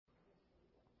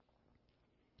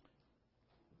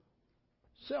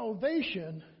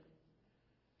Salvation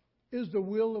is the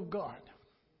will of God.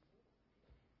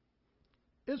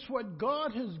 It's what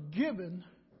God has given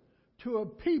to a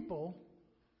people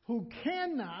who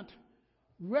cannot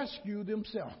rescue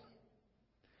themselves.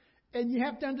 And you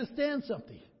have to understand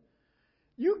something.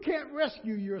 You can't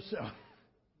rescue yourself.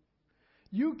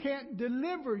 You can't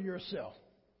deliver yourself.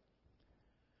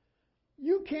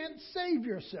 You can't save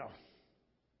yourself.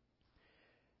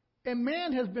 And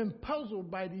man has been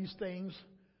puzzled by these things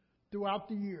throughout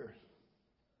the years.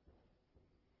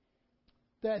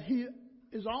 That he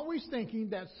is always thinking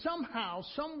that somehow,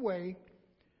 some way,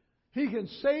 he can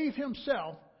save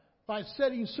himself by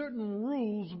setting certain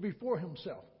rules before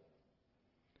himself.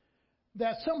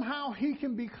 That somehow he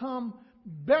can become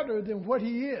better than what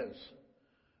he is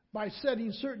by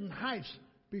setting certain heights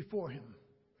before him.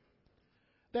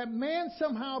 That man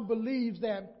somehow believes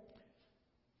that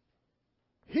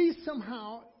he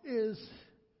somehow is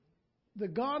the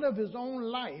God of his own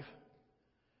life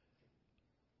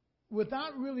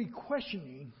without really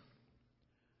questioning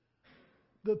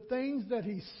the things that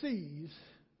he sees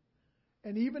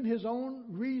and even his own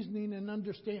reasoning and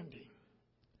understanding.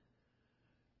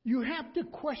 You have to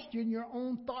question your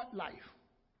own thought life.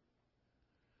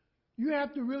 You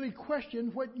have to really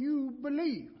question what you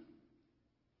believe.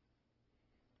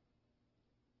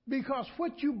 Because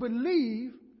what you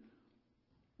believe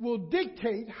will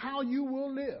dictate how you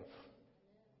will live.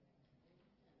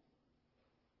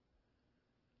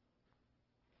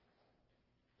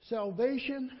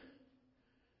 Salvation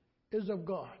is of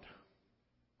God.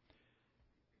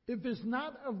 If it's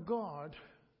not of God,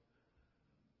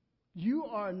 you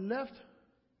are left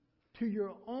to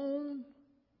your own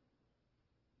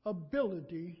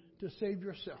ability to save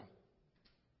yourself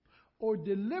or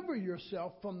deliver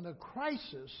yourself from the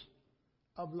crisis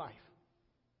of life.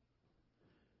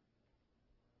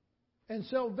 And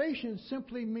salvation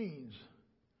simply means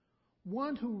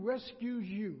one who rescues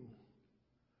you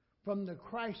from the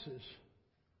crisis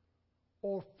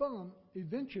or from,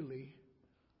 eventually,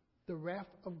 the wrath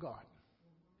of God.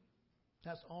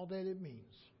 That's all that it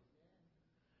means.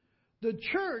 The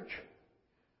church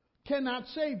cannot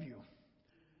save you.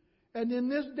 And in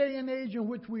this day and age in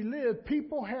which we live,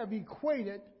 people have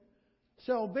equated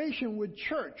salvation with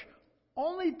church.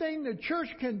 Only thing the church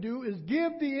can do is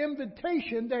give the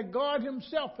invitation that God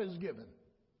Himself has given.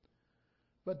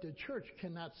 But the church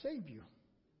cannot save you.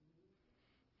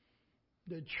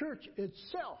 The church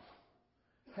itself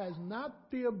has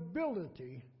not the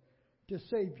ability to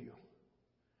save you.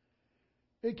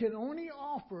 It can only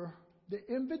offer the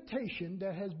invitation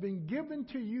that has been given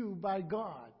to you by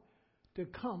God to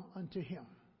come unto Him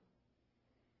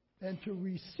and to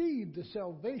receive the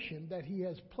salvation that He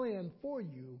has planned for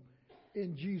you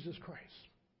in Jesus Christ.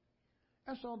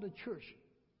 That's all the church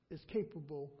is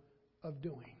capable of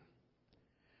doing.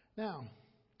 Now,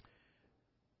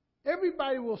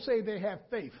 everybody will say they have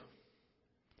faith.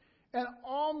 And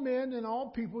all men and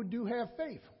all people do have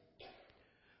faith.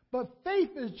 But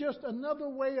faith is just another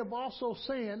way of also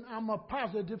saying I'm a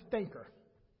positive thinker.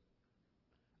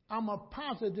 I'm a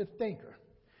positive thinker.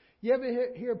 You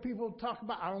ever hear people talk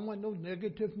about, I don't want no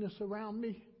negativeness around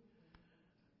me?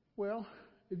 Well,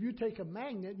 if you take a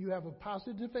magnet, you have a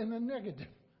positive and a negative.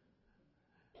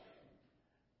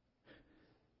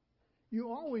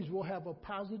 You always will have a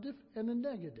positive and a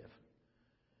negative.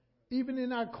 Even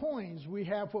in our coins, we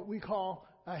have what we call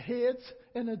a heads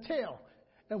and a tail.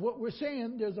 And what we're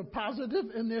saying, there's a positive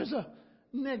and there's a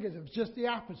negative, just the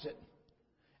opposite.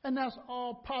 And that's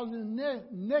all positive and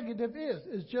negative is.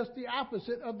 It's just the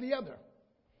opposite of the other.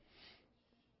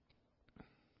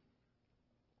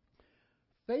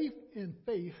 Faith in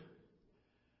faith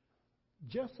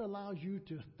just allows you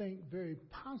to think very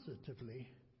positively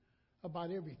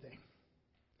about everything.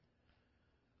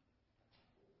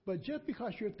 But just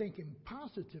because you're thinking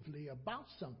positively about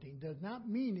something does not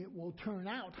mean it will turn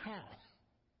out how?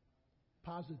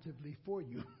 Positively for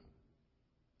you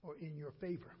or in your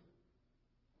favor.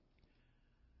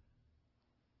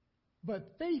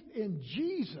 But faith in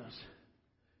Jesus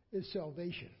is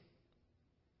salvation.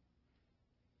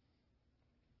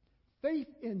 Faith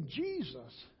in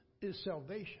Jesus is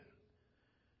salvation.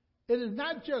 It is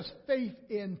not just faith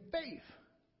in faith.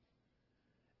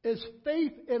 It's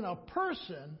faith in a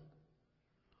person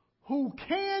who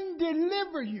can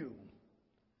deliver you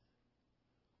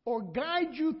or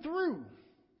guide you through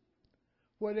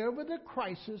whatever the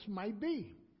crisis might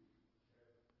be.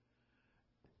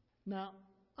 Now,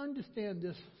 understand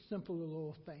this simple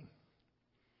little thing.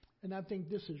 And I think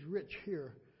this is rich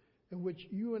here, in which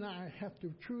you and I have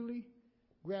to truly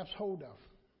grasp hold of.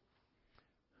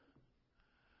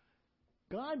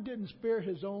 God didn't spare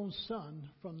his own son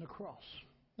from the cross.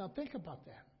 Now think about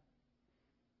that.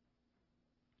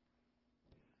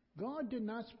 God did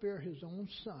not spare his own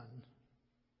son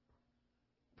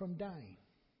from dying.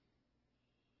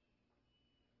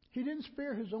 He didn't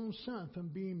spare his own son from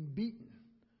being beaten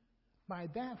by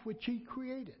that which he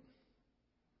created.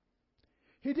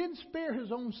 He didn't spare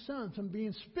his own son from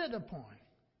being spit upon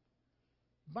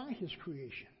by his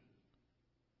creation.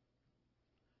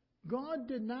 God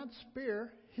did not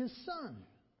spare his son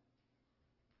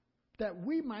that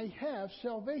we might have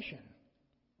salvation.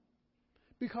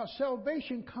 Because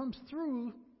salvation comes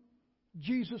through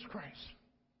Jesus Christ.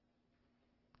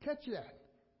 Catch that.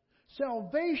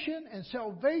 Salvation and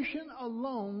salvation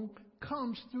alone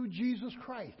comes through Jesus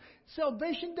Christ.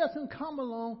 Salvation doesn't come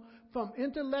along from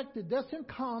intellect. It doesn't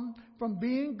come from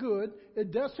being good.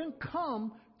 It doesn't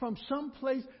come from some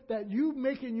place that you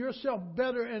making yourself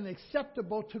better and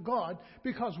acceptable to God,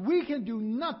 because we can do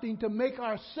nothing to make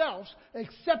ourselves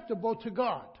acceptable to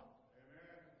God.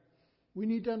 Amen. We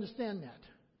need to understand that.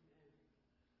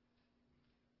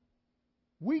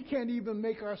 We can't even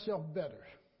make ourselves better.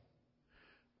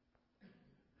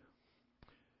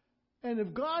 And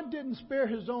if God didn't spare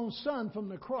his own son from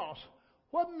the cross,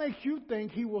 what makes you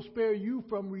think he will spare you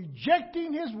from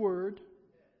rejecting his word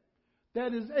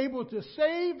that is able to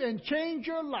save and change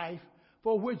your life,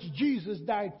 for which Jesus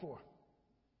died for?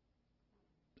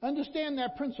 Understand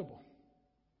that principle.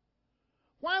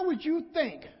 Why would you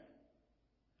think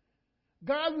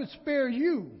God would spare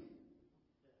you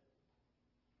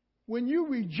when you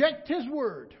reject his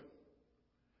word?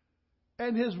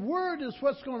 And his word is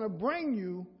what's going to bring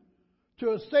you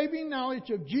to a saving knowledge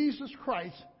of Jesus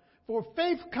Christ. For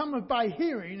faith cometh by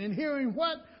hearing, and hearing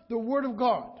what? The word of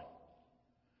God.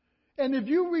 And if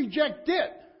you reject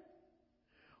it,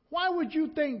 why would you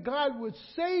think God would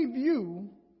save you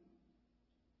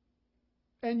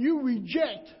and you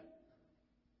reject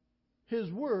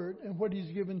his word and what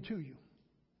he's given to you?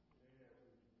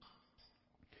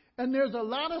 And there's a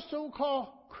lot of so-called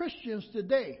Christians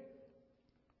today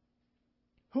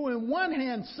who in one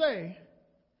hand say,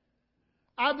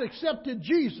 I've accepted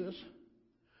Jesus,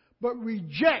 but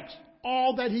rejects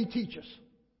all that he teaches.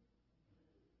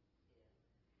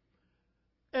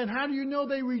 And how do you know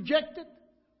they reject it?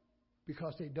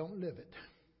 Because they don't live it.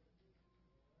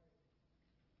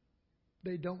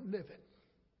 They don't live it.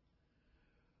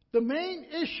 The main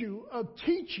issue of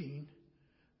teaching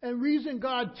and reason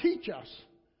God teach us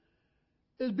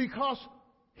is because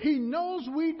he knows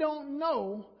we don't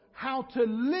know how to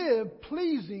live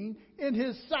pleasing in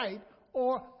his sight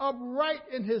or upright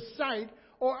in his sight,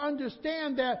 or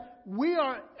understand that we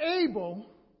are able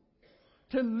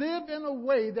to live in a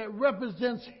way that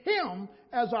represents him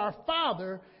as our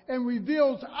Father and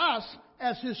reveals us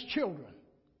as his children.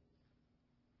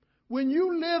 When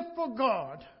you live for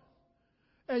God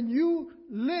and you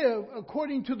live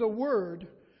according to the word,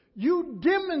 you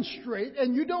demonstrate,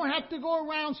 and you don't have to go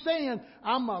around saying,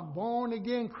 I'm a born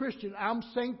again Christian, I'm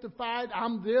sanctified,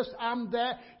 I'm this, I'm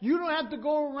that. You don't have to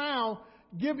go around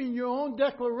giving your own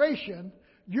declaration.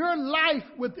 Your life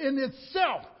within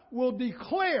itself will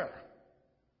declare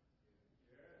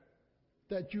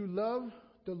that you love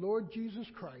the Lord Jesus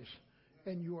Christ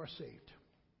and you are saved.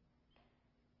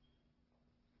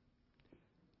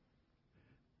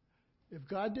 If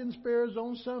God didn't spare his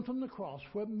own son from the cross,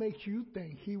 what makes you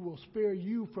think he will spare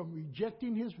you from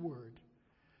rejecting his word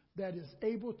that is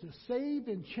able to save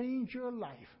and change your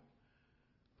life,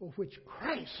 for which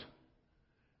Christ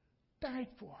died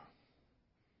for?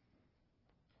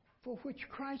 For which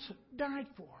Christ died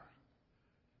for.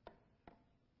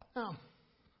 Now,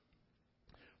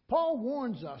 Paul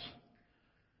warns us,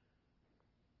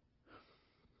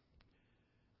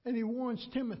 and he warns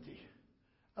Timothy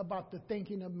about the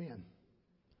thinking of men.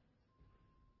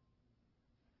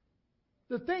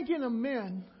 The thinking of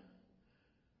men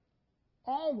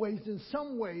always, in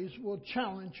some ways, will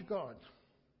challenge God.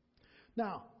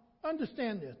 Now,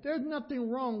 understand this. There's nothing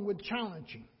wrong with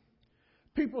challenging.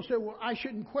 People say, well, I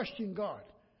shouldn't question God.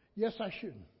 Yes, I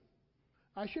shouldn't.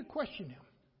 I should question him.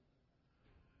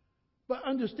 But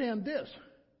understand this.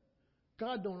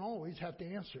 God don't always have to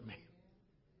answer me.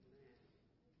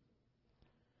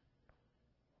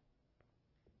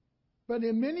 But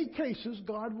in many cases,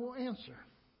 God will answer.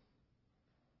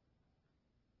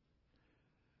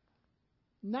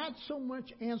 Not so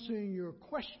much answering your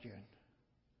question,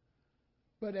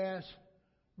 but as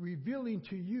revealing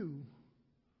to you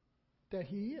that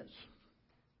he is.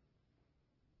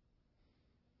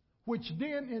 Which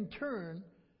then in turn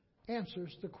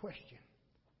answers the question.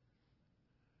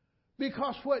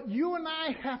 Because what you and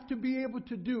I have to be able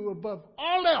to do above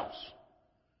all else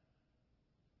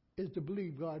is to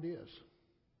believe God is.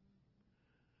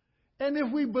 And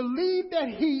if we believe that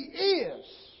He is,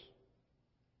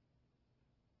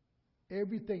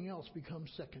 everything else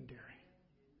becomes secondary.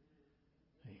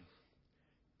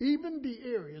 Even the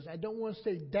areas, I don't want to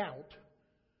say doubt,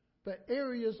 but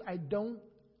areas I don't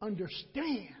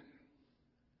understand,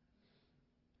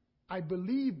 I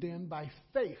believed in by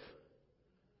faith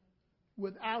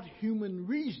without human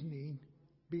reasoning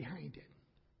behind it.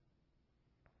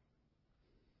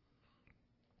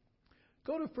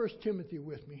 Go to 1 Timothy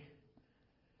with me.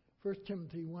 1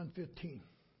 Timothy 1:15.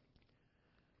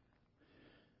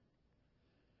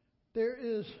 There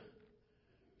is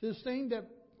this thing that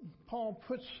Paul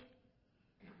puts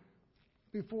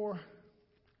before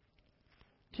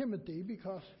Timothy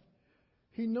because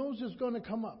he knows it's going to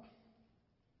come up.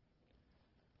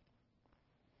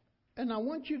 And I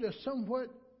want you to somewhat,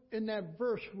 in that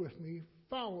verse with me,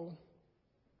 follow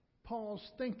Paul's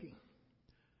thinking.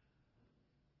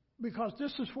 Because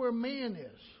this is where man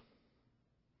is.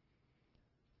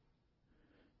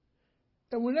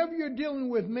 And whenever you're dealing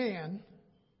with man,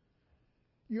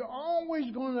 you're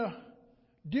always going to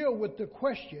deal with the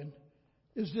question,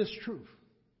 is this truth?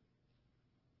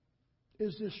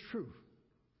 Is this truth?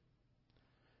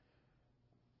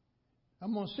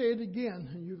 I'm going to say it again,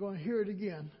 and you're going to hear it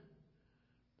again.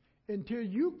 Until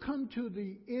you come to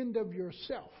the end of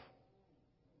yourself,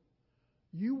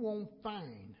 you won't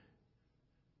find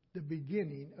the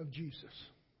beginning of Jesus.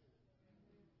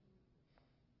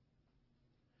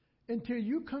 Until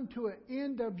you come to an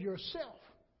end of yourself,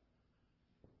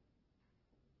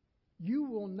 you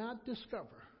will not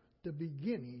discover the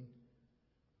beginning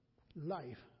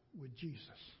life with Jesus.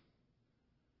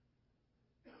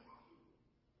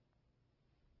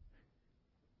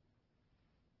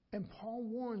 And Paul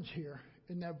warns here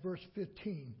in that verse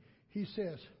 15. He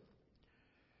says,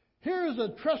 here is a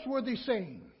trustworthy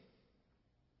saying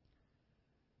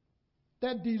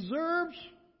that deserves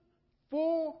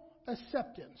full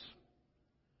acceptance.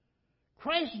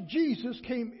 Christ Jesus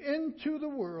came into the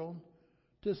world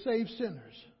to save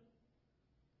sinners.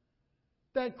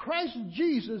 That Christ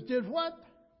Jesus did what?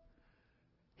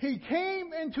 He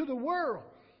came into the world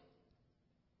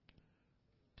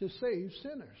to save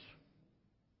sinners.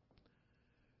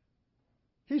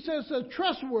 He says a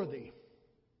trustworthy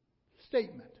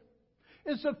statement.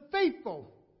 It's a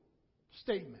faithful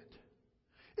statement.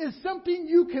 It's something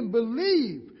you can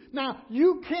believe. Now,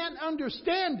 you can't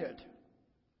understand it.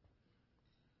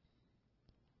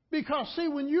 Because, see,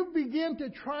 when you begin to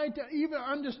try to even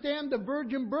understand the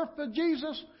virgin birth of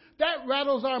Jesus, that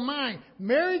rattles our mind.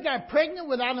 Mary got pregnant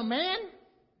without a man?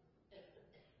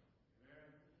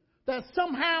 That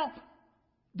somehow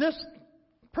this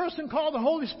person called the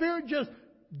Holy Spirit just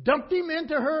dumped him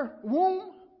into her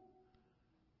womb?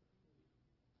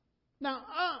 Now,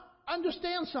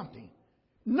 understand something.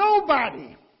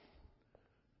 Nobody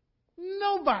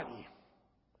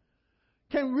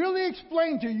can really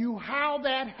explain to you how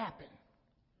that happened.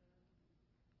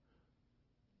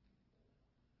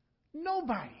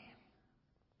 Nobody.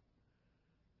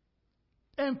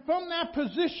 And from that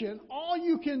position, all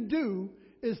you can do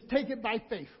is take it by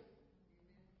faith.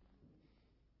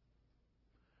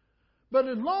 But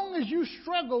as long as you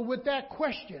struggle with that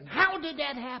question, how did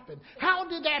that happen? How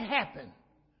did that happen?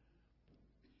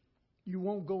 You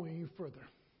won't go any further.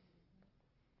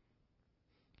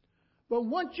 But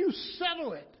once you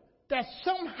settle it, that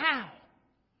somehow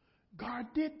God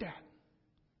did that,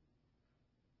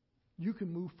 you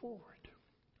can move forward.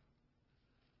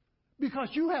 Because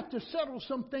you have to settle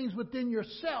some things within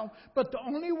yourself, but the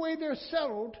only way they're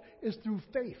settled is through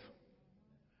faith.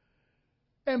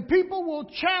 And people will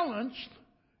challenge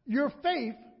your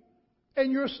faith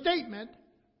and your statement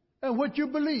and what you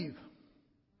believe.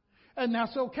 And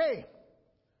that's okay.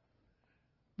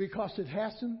 Because it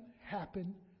hasn't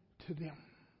happened to them.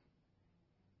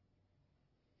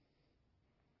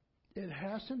 It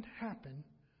hasn't happened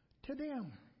to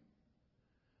them.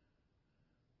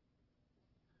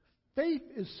 Faith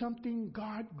is something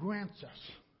God grants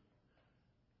us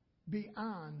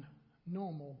beyond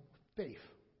normal faith.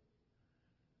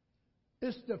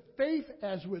 It's the faith,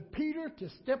 as with Peter, to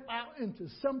step out into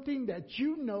something that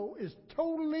you know is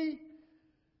totally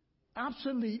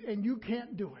obsolete and you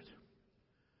can't do it.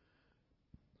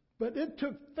 But it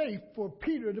took faith for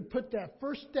Peter to put that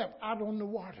first step out on the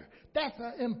water. That's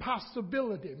an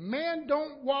impossibility. Man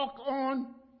don't walk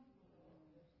on.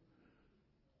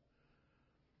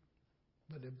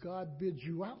 But if God bids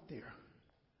you out there,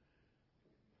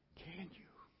 can you?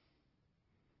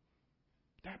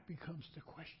 That becomes the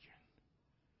question.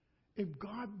 If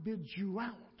God bids you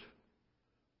out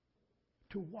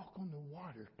to walk on the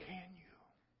water, can you?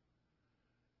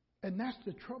 And that's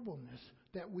the troubleness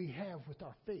that we have with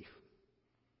our faith.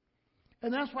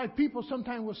 And that's why people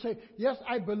sometimes will say, yes,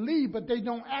 I believe, but they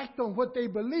don't act on what they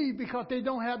believe because they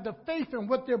don't have the faith in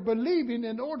what they're believing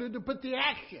in order to put the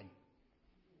action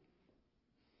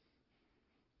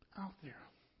out there.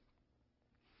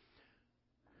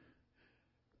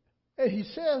 And he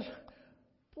says,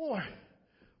 boy,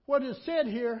 what is said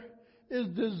here is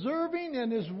deserving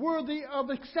and is worthy of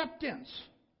acceptance.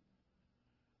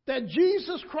 That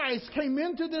Jesus Christ came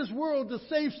into this world to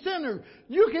save sinners.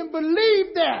 You can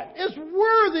believe that. It's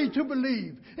worthy to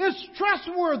believe. It's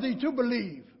trustworthy to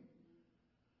believe.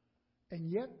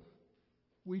 And yet,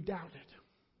 we doubt it.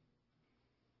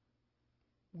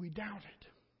 We doubt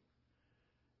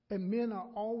it. And men are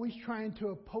always trying to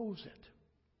oppose it.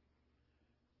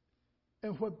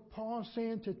 And what Paul's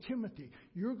saying to Timothy,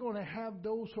 you're going to have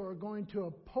those who are going to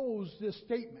oppose this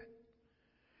statement.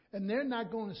 And they're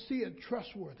not going to see it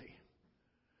trustworthy.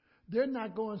 They're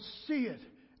not going to see it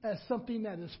as something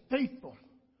that is faithful.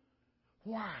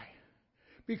 Why?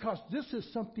 Because this is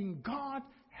something God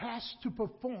has to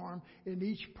perform in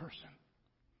each person.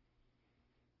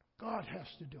 God has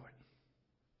to do it.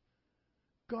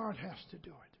 God has to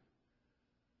do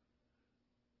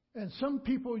it. And some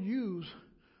people use,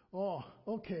 oh,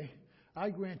 okay,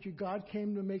 I grant you, God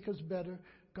came to make us better.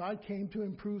 God came to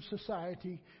improve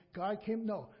society.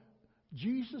 No.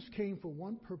 Jesus came for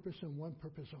one purpose and one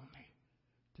purpose only,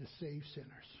 to save sinners.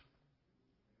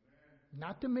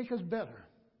 Not to make us better,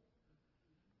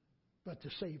 but to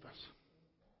save us.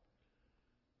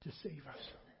 To save us.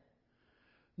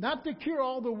 Not to cure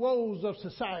all the woes of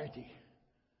society,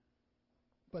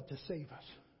 but to save us.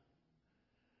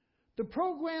 The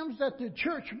programs that the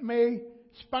church may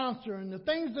sponsor and the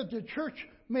things that the church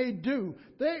may do,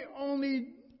 they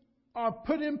only are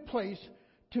put in place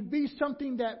to be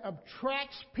something that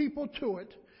attracts people to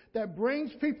it, that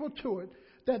brings people to it,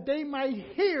 that they might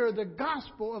hear the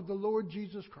gospel of the Lord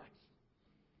Jesus Christ.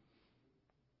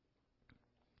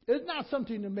 It's not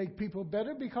something to make people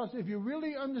better, because if you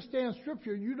really understand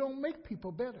Scripture, you don't make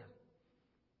people better.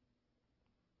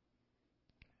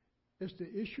 It's the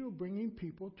issue of bringing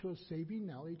people to a saving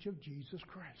knowledge of Jesus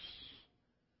Christ.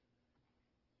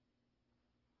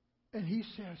 And he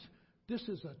says, this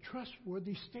is a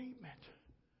trustworthy statement.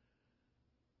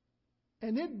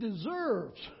 And it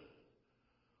deserves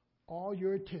all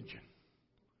your attention.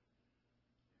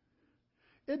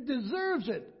 It deserves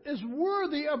it. It's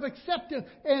worthy of acceptance.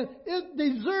 And it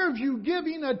deserves you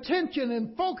giving attention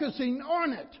and focusing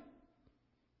on it.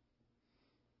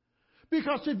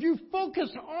 Because if you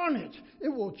focus on it, it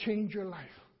will change your life.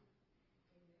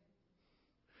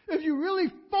 If you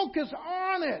really focus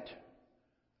on it,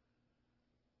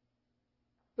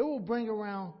 it will bring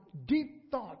around deep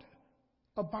thought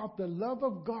about the love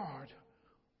of God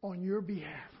on your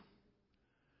behalf.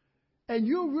 And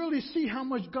you'll really see how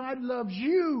much God loves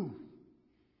you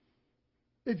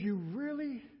if you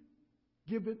really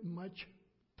give it much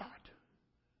thought.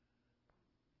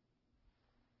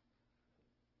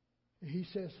 And he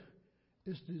says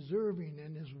it's deserving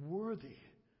and is worthy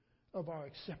of our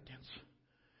acceptance.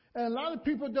 And a lot of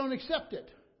people don't accept it.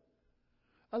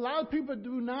 A lot of people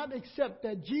do not accept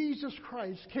that Jesus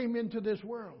Christ came into this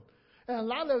world. And a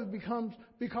lot of it becomes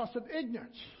because of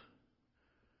ignorance.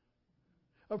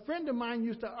 A friend of mine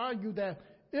used to argue that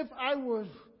if I was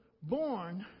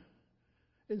born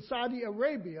in Saudi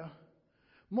Arabia,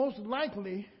 most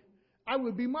likely I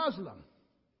would be Muslim.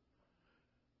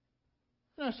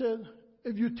 And I said,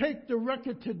 if you take the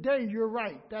record today, you're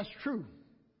right. That's true.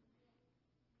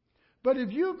 But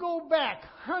if you go back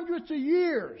hundreds of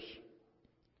years,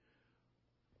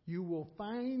 you will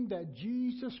find that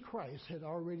Jesus Christ had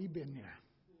already been there.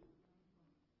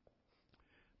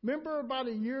 Remember about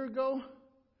a year ago,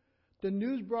 the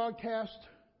news broadcast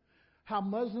how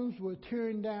Muslims were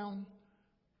tearing down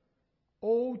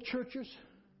old churches,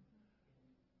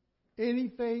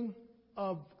 anything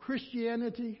of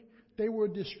Christianity, they were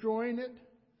destroying it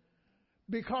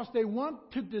because they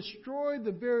want to destroy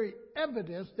the very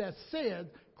evidence that said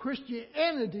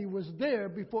Christianity was there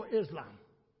before Islam.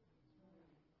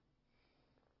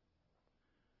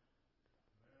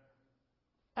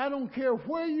 I don't care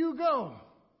where you go,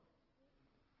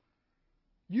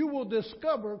 you will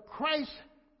discover Christ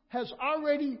has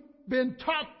already been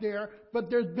taught there, but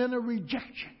there's been a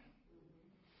rejection.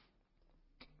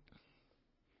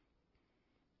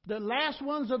 The last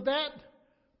ones of that,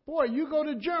 boy, you go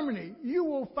to Germany, you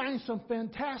will find some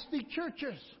fantastic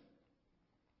churches.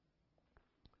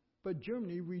 But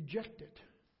Germany rejected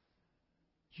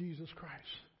Jesus Christ.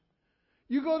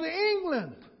 You go to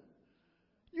England,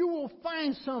 you will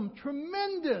find some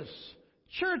tremendous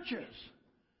churches.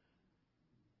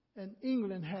 And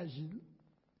England has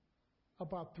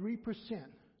about 3%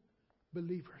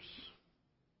 believers.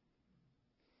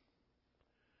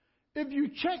 If you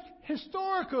check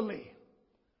historically,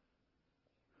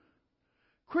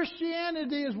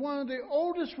 Christianity is one of the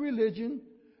oldest religions,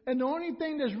 and the only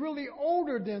thing that's really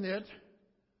older than it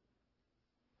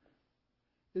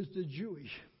is the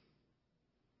Jewish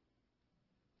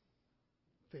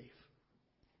faith.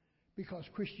 Because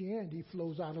Christianity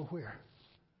flows out of where?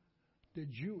 The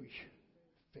Jewish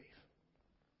faith.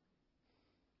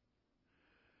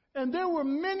 And there were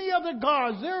many other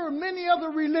gods. There were many other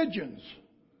religions.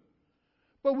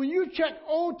 But when you check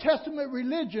Old Testament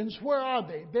religions, where are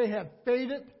they? They have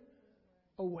faded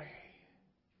away.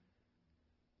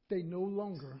 They no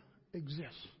longer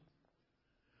exist.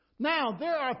 Now,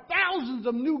 there are thousands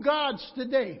of new gods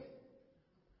today.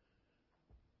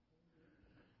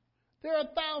 There are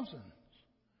thousands.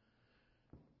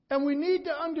 And we need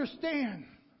to understand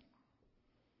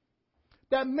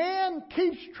that man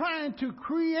keeps trying to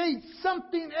create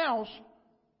something else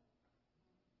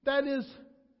that is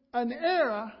an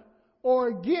error or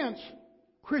against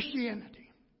Christianity.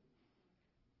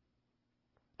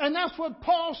 And that's what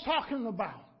Paul's talking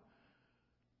about.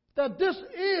 That this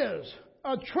is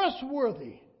a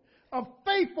trustworthy, a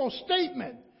faithful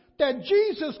statement that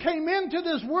Jesus came into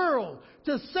this world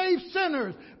to save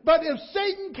sinners. But if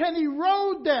Satan can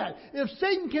erode that, if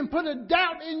Satan can put a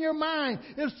doubt in your mind,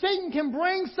 if Satan can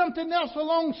bring something else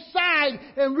alongside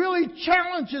and really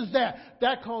challenges that,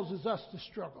 that causes us to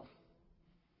struggle.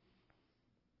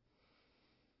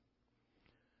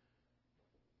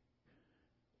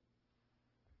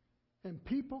 And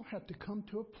people have to come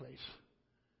to a place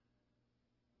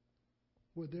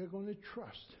where they're going to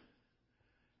trust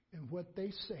in what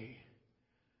they say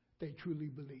they truly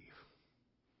believe.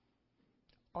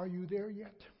 Are you there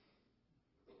yet?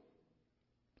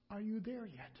 Are you there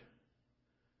yet?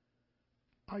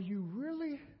 Are you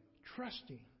really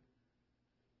trusting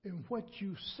in what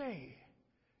you say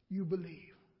you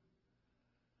believe?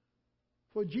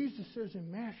 For Jesus says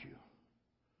in Matthew,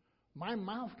 my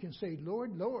mouth can say,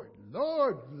 Lord, Lord,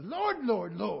 Lord, Lord,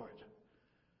 Lord, Lord.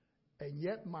 And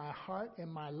yet my heart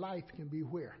and my life can be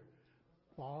where?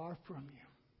 Far from you.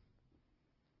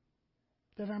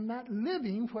 That I'm not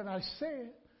living what I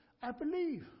said I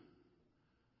believe.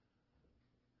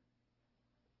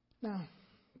 Now,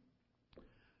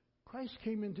 Christ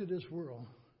came into this world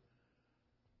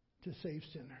to save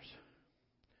sinners.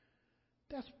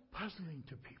 That's puzzling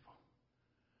to people.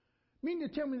 Mean to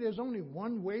tell me there's only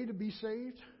one way to be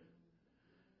saved?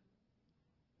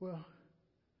 Well,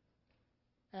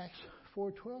 Acts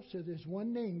 4:12 says there's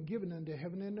one name given unto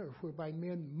heaven and earth whereby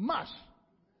men must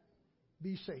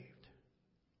be saved.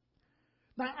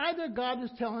 Now, either God is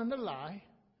telling a lie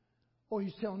or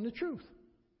he's telling the truth.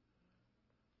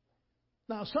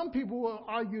 Now, some people will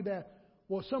argue that,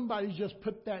 well, somebody just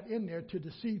put that in there to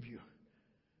deceive you.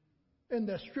 And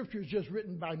the scripture is just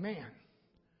written by man.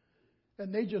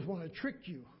 And they just want to trick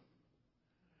you.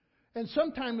 And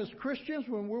sometimes as Christians,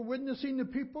 when we're witnessing to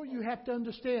people, you have to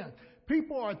understand.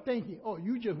 People are thinking, oh,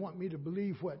 you just want me to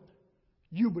believe what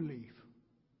you believe.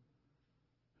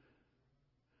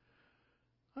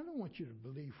 I don't want you to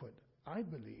believe what I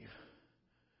believe.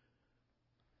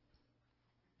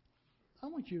 I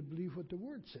want you to believe what the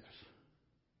Word says.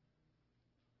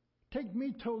 Take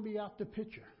me totally out the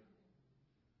picture.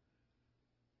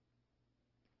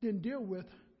 Then deal with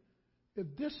if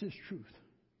this is truth.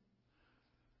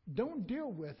 Don't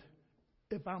deal with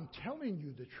if I'm telling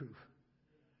you the truth.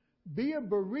 Be a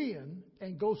Berean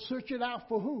and go search it out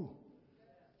for who?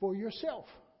 For yourself.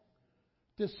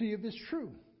 To see if it's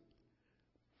true.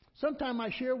 Sometimes I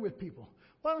share with people,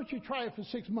 why don't you try it for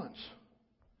 6 months?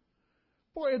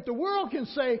 Boy, if the world can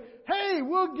say, hey,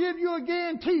 we'll give you a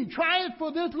guarantee. Try it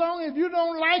for this long. If you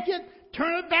don't like it,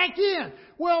 turn it back in.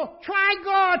 Well, try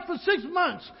God for 6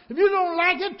 months. If you don't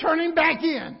like it, turn him back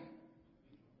in.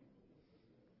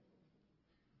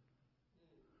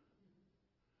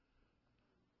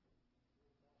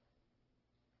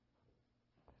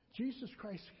 Jesus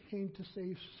Christ came to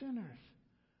save sinners.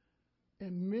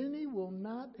 And many will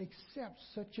not accept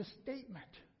such a statement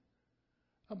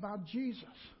about Jesus.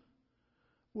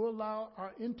 We'll allow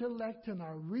our intellect and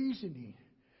our reasoning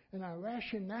and our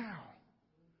rationale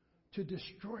to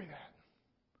destroy that.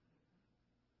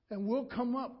 And we'll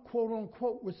come up, quote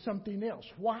unquote, with something else.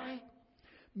 Why?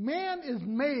 Man is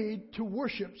made to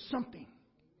worship something.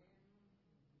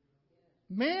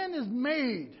 Man is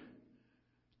made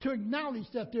to acknowledge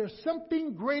that there's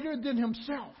something greater than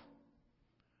himself.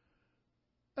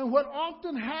 And what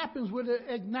often happens with an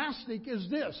agnostic is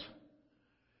this.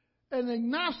 An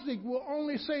agnostic will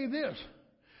only say this.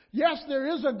 Yes, there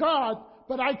is a God,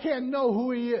 but I can't know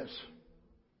who He is.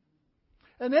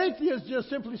 An atheist just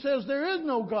simply says there is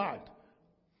no God.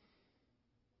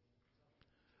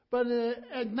 But an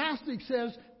agnostic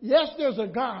says, yes, there's a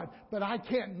God, but I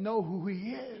can't know who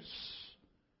He is.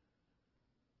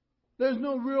 There's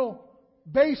no real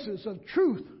basis of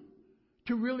truth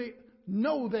to really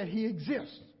know that He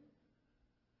exists.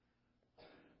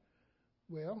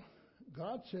 Well,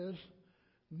 God says,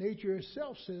 nature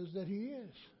itself says that He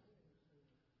is.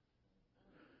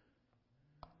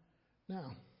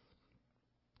 Now,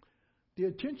 the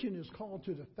attention is called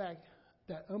to the fact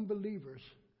that unbelievers,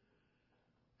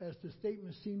 as the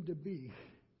statement seemed to be,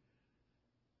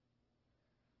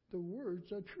 the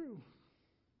words are true.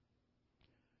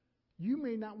 You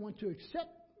may not want to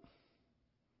accept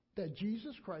that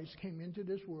Jesus Christ came into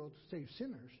this world to save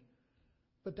sinners,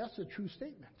 but that's a true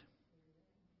statement.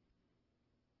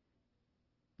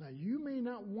 Now, you may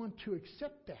not want to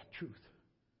accept that truth.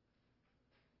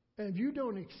 And if you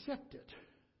don't accept it,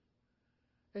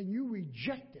 and you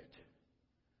reject it,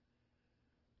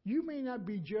 you may not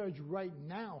be judged right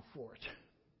now for it.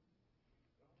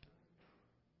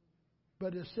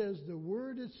 But it says the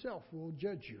Word itself will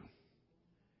judge you.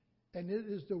 And it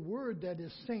is the Word that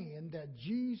is saying that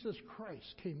Jesus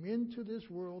Christ came into this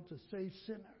world to save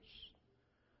sinners.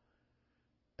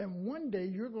 And one day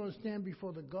you're going to stand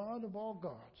before the God of all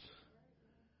gods.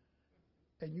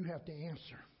 And you have to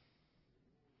answer.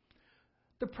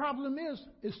 The problem is,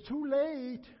 it's too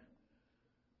late.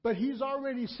 But He's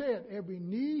already said, every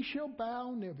knee shall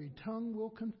bow and every tongue will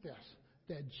confess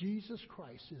that Jesus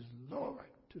Christ is Lord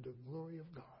to the glory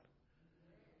of God.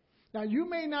 Now, you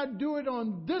may not do it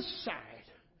on this side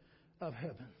of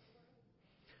heaven.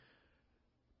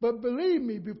 But believe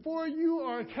me, before you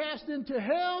are cast into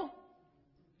hell,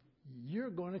 you're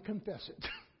going to confess it.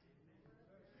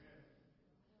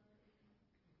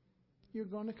 You're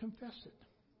going to confess it.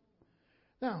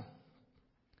 Now,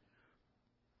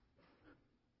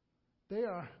 they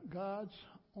are God's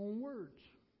own words.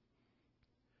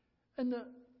 And the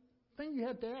thing you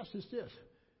have to ask is this: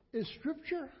 is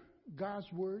Scripture God's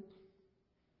word?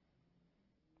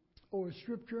 Or is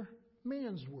Scripture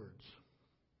man's words?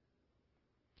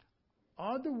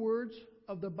 Are the words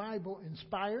of the Bible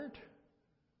inspired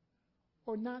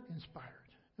or not inspired?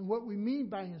 And what we mean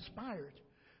by inspired,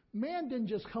 man didn't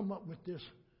just come up with this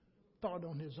thought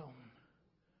on his own.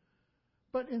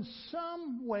 But in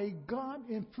some way, God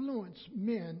influenced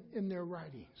men in their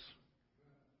writings.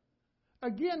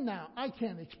 Again now, I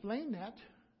can't explain that.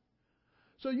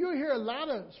 So you hear a lot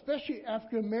of, especially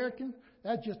African American,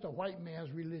 that's just a white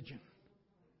man's religion.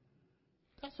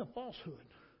 That's a falsehood.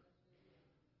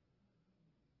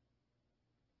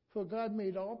 For God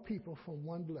made all people from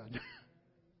one blood.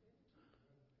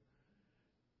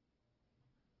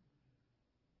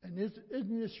 And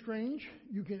isn't it strange?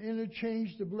 You can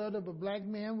interchange the blood of a black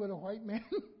man with a white man,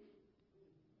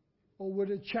 or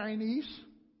with a Chinese,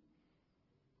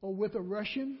 or with a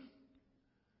Russian,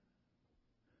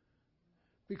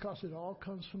 because it all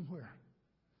comes from where?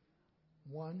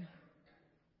 One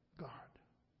God.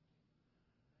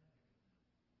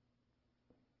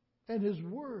 And His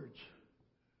words,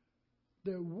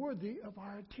 they're worthy of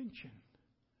our attention.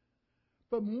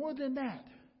 But more than that,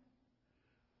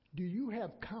 do you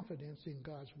have confidence in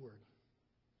God's Word?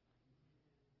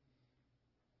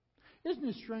 Isn't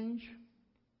it strange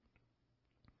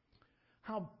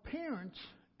how parents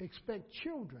expect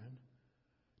children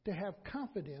to have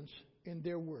confidence in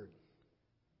their Word?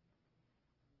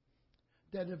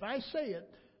 That if I say it,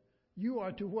 you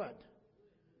are to what?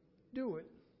 Do it.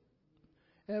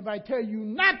 And if I tell you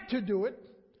not to do it,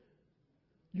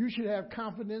 you should have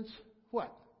confidence,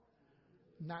 what?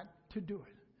 Not to do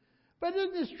it. But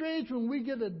isn't it strange when we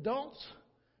get adults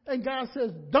and God says,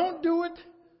 don't do it?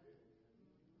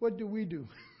 What do?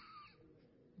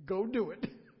 Go do it.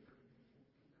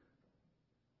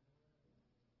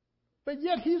 But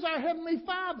yet He's our Heavenly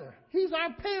Father. He's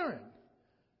our parent.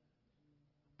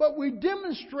 But we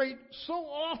demonstrate so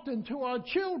often to our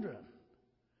children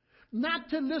not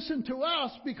to listen to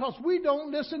us because we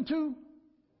don't listen to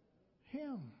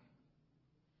Him.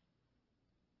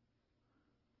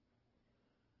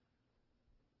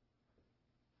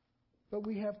 But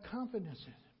we have confidence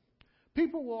in it.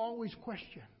 People will always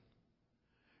question.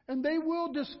 And they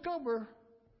will discover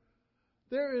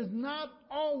there is not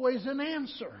always an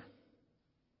answer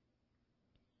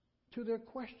to their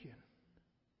question.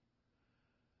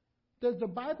 Does the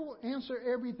Bible answer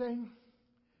everything?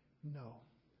 No.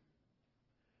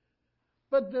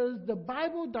 But does the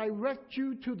Bible direct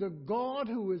you to the God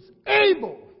who is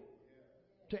able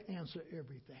to answer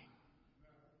everything?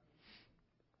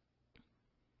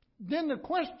 then the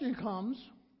question comes,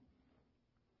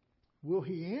 will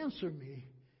he answer me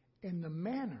in the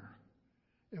manner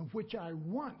in which I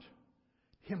want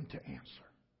him to answer?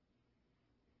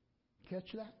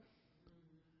 Catch that?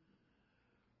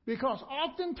 Because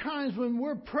oftentimes when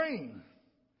we're praying,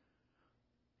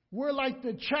 we're like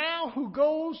the child who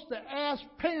goes to ask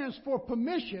parents for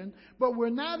permission, but we're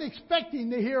not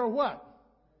expecting to hear what?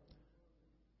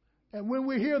 And when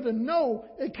we hear the no,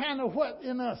 it kind of what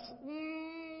in us?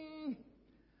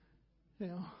 You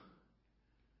know.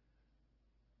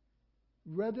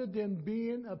 Rather than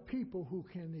being a people who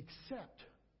can accept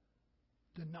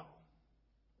the no.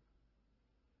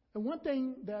 And one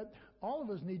thing that all of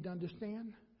us need to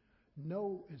understand,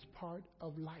 no is part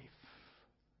of life.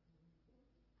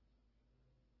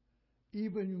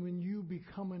 Even when you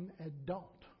become an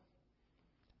adult,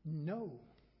 no.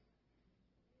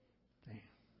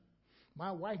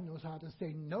 My wife knows how to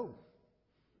say no.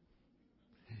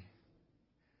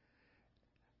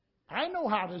 I know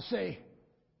how to say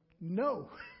no.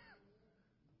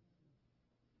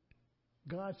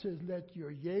 God says, let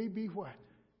your yea be what?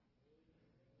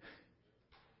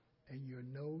 And your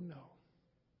no, no.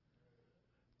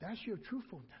 That's your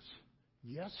truthfulness.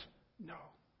 Yes, no.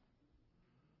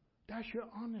 That's your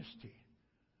honesty.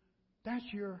 That's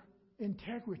your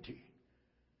integrity.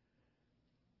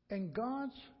 And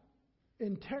God's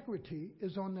integrity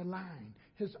is on the line.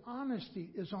 His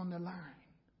honesty is on the line.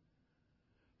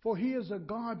 For he is a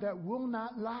God that will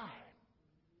not lie.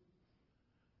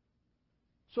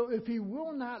 So if he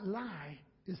will not lie,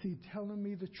 is he telling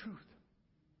me the truth?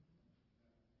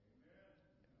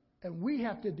 And we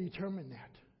have to determine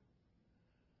that.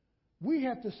 We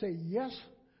have to say, yes,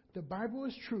 the Bible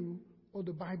is true, or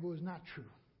the Bible is not true.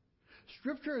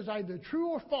 Scripture is either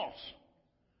true or false.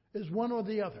 It's one or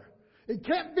the other. It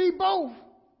can't be both.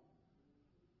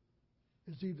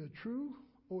 It's either true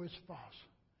or it's false.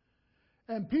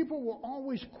 And people will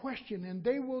always question, and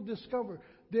they will discover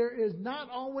there is not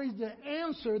always the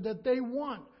answer that they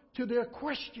want to their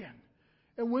question.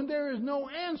 And when there is no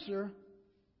answer,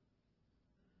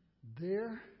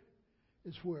 there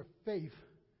is where faith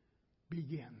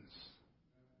begins.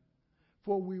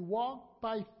 For we walk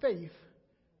by faith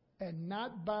and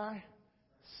not by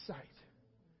sight.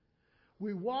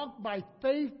 We walk by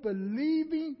faith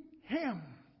believing him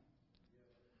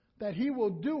that he will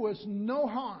do us no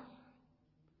harm,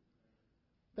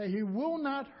 that he will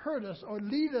not hurt us or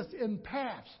lead us in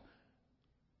paths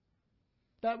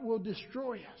that will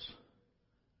destroy us.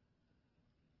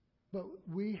 But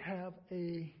we have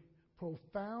a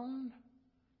profound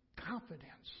confidence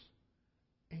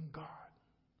in God.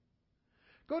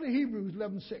 Go to Hebrews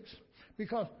 11:6,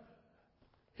 because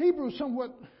Hebrews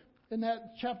somewhat in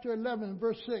that chapter 11,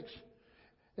 verse 6,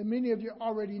 and many of you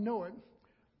already know it,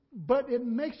 but it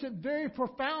makes it very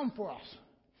profound for us.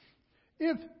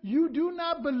 If you do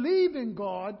not believe in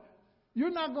God, you're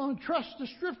not going to trust the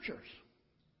Scriptures.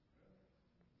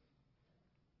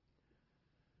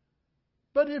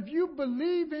 But if you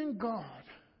believe in God,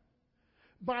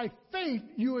 by faith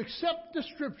you accept the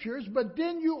Scriptures, but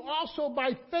then you also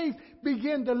by faith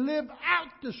begin to live out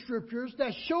the Scriptures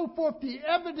that show forth the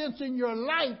evidence in your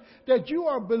life that you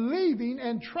are believing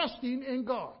and trusting in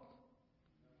God.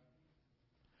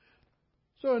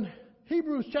 So in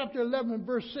Hebrews chapter 11,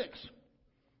 verse 6,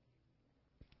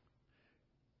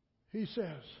 he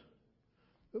says,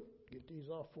 get these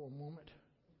off for a moment.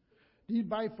 These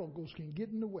bifocals can get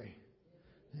in the way.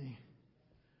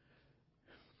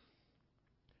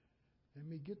 Let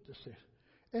me get this.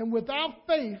 And without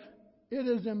faith, it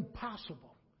is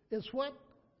impossible. It's what?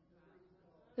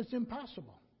 It's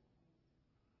impossible.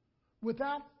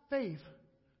 Without faith,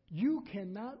 you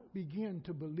cannot begin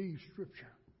to believe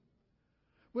Scripture.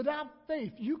 Without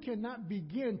faith, you cannot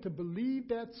begin to believe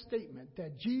that statement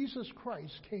that Jesus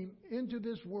Christ came into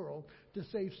this world to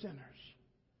save sinners.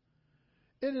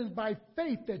 It is by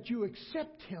faith that you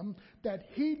accept him, that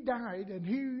he died and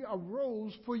he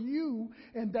arose for you,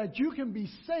 and that you can be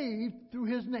saved through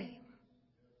his name.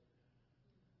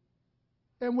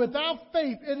 And without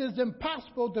faith, it is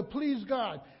impossible to please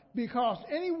God, because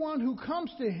anyone who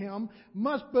comes to him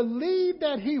must believe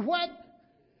that he what?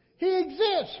 He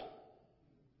exists.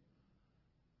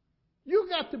 You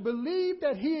got to believe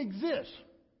that he exists.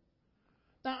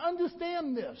 Now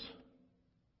understand this.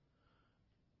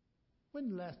 When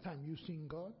the last time you seen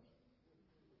God?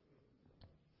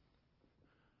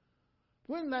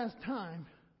 When the last time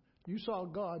you saw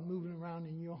God moving around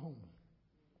in your home?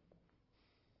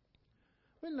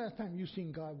 When the last time you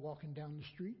seen God walking down the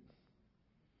street?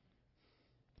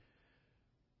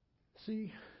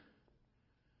 See,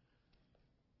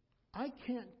 I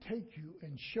can't take you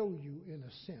and show you, in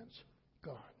a sense,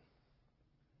 God.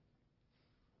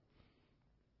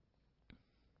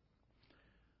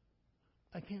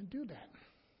 I can't do that.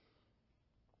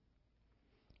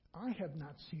 I have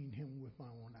not seen him with my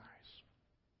own eyes.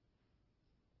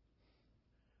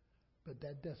 But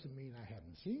that doesn't mean I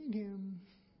haven't seen him.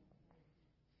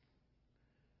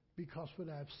 Because what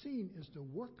I've seen is the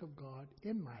work of God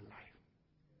in my life.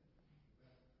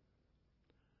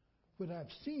 What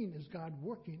I've seen is God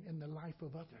working in the life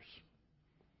of others.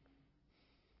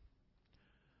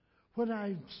 What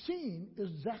I've seen is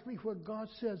exactly what God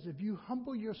says. If you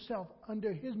humble yourself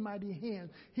under his mighty hand,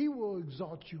 he will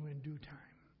exalt you in due time.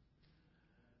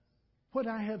 What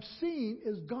I have seen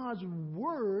is God's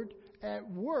word at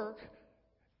work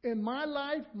in my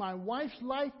life, my wife's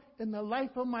life, in the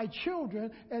life of my children,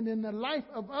 and in the life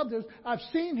of others. I've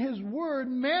seen his word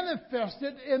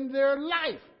manifested in their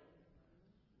life.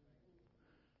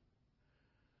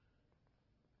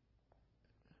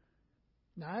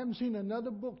 Now, I haven't seen another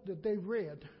book that they've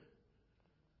read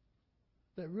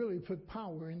that really put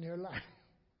power in their life.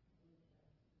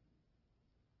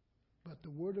 But the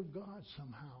Word of God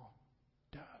somehow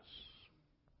does.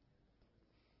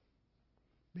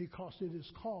 Because it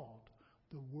is called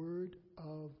the Word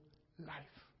of Life.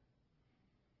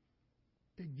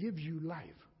 It gives you life.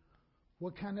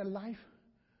 What kind of life?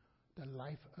 The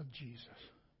life of Jesus.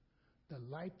 The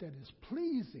life that is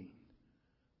pleasing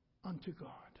unto God.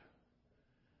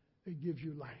 It gives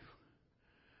you life.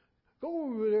 Go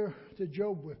over there to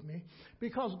Job with me,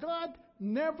 because God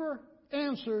never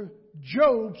answered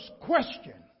Job's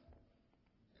question.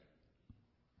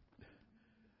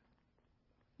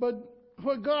 But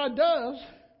what God does,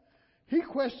 he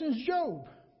questions Job.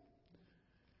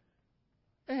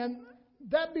 And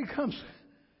that becomes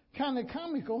kind of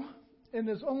comical in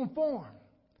its own form.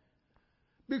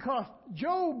 Because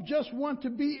Job just wants to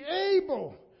be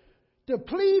able to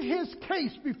plead his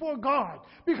case before God,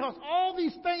 because all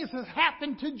these things have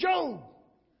happened to Job.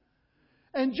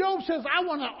 And Job says, I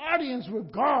want an audience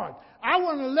with God. I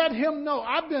want to let him know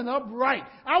I've been upright.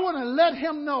 I want to let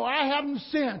him know I haven't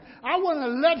sinned. I want to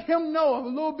let him know of a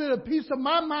little bit of peace of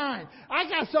my mind. I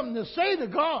got something to say to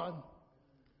God.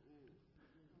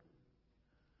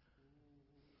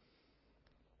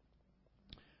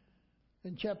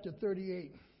 In chapter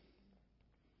 38,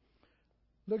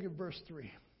 look at verse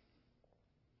 3.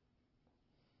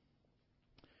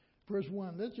 Verse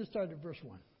 1. Let's just start at verse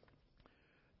 1.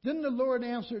 Then the Lord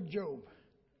answered Job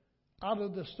out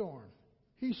of the storm.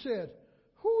 He said,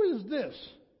 who is this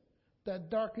that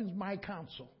darkens my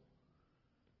counsel?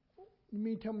 You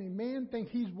mean tell me man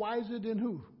thinks he's wiser than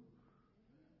who?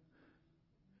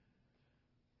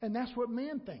 And that's what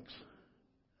man thinks.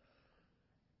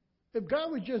 If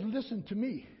God would just listen to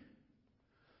me,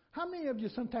 how many of you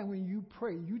sometimes when you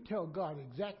pray, you tell God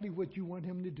exactly what you want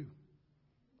him to do?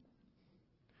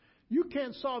 You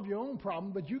can't solve your own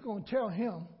problem, but you're going to tell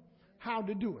him how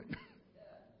to do it.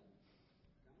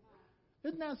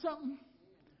 Isn't that something?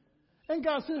 And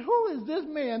God says, who is this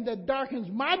man that darkens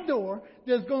my door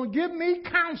that's going to give me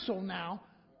counsel now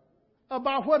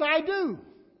about what I do?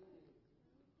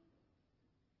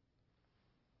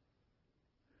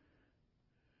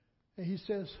 And he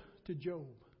says to Job,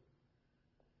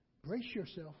 brace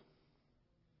yourself.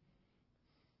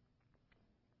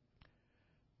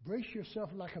 Brace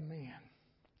yourself like a man.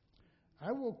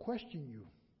 I will question you,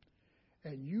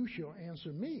 and you shall answer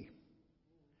me.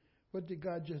 What did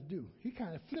God just do? He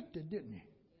kind of flipped it, didn't he?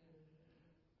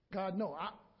 God, no,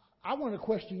 I want to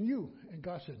question you. And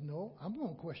God says, no, I'm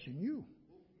going to question you.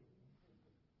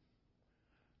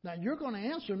 Now, you're going to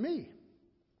answer me.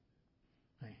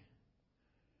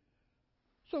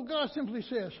 So God simply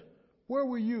says, where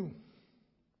were you?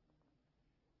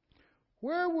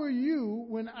 Where were you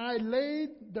when I laid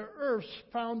the earth's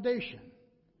foundation?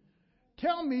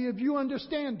 Tell me if you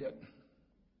understand it.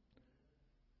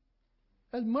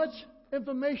 As much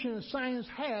information as science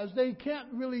has, they can't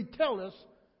really tell us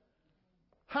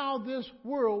how this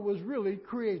world was really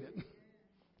created.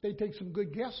 They take some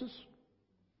good guesses.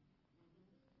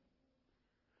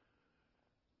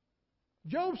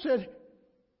 Job said,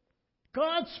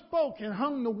 God spoke and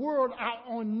hung the world out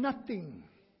on nothing.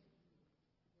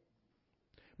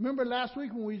 Remember last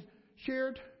week when we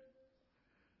shared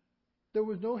there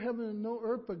was no heaven and no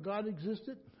earth, but God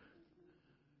existed?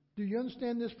 Do you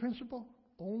understand this principle?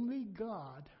 Only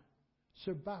God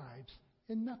survives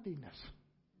in nothingness.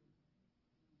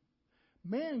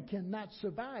 Man cannot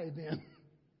survive in.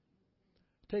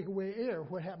 Take away air,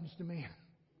 what happens to man?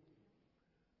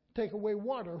 Take away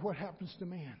water, what happens to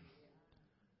man?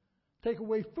 Take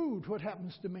away food, what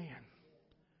happens to man?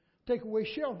 take away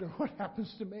shelter, what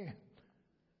happens to man?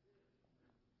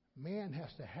 Man has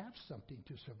to have something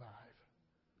to survive.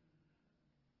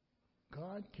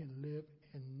 God can live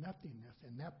in nothingness,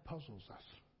 and that puzzles us.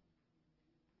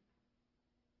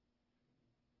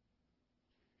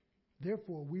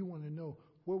 Therefore, we want to know,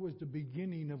 what was the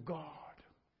beginning of God?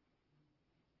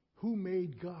 Who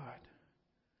made God?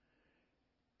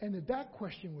 And if that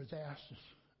question was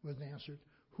answered,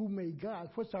 who made God?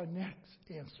 What's our next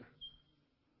answer?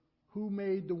 Who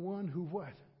made the one who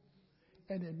what?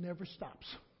 And it never stops.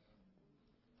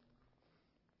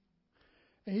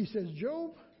 And he says,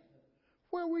 Job,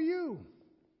 where were you?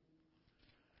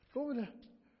 Go over to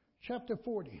chapter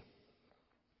 40.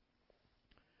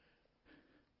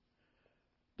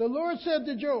 The Lord said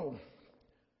to Job,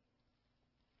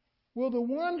 will the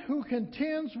one who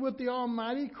contends with the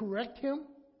Almighty correct him?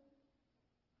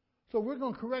 So we're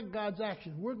going to correct God's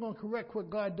actions. We're going to correct what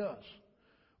God does.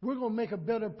 We're going to make a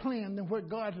better plan than what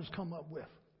God has come up with.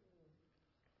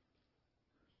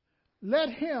 Let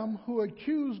him who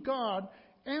accused God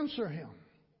answer him.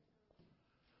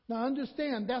 Now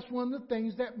understand, that's one of the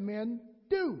things that men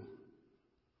do.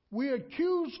 We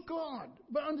accuse God.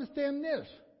 But understand this,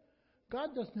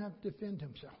 God doesn't have to defend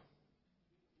himself.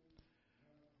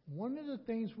 One of the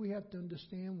things we have to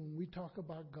understand when we talk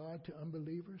about God to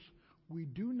unbelievers, we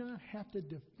do not have to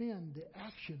defend the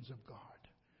actions of God,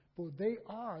 for they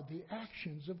are the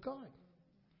actions of God.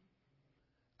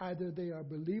 Either they are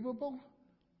believable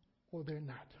or they're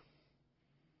not.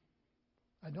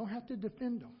 I don't have to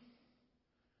defend them.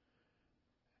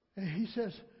 And he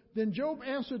says, then Job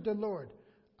answered the Lord,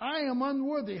 I am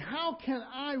unworthy. How can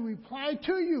I reply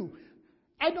to you?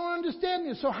 I don't understand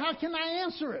this, so how can I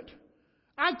answer it?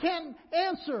 I can't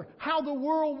answer how the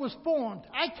world was formed.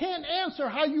 I can't answer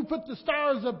how you put the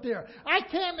stars up there. I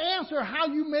can't answer how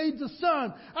you made the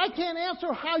sun. I can't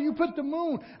answer how you put the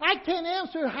moon. I can't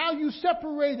answer how you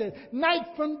separated night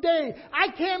from day. I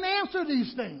can't answer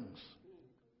these things.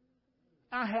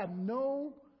 I have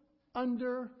no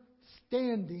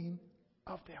understanding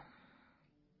of them.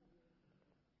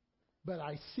 But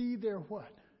I see their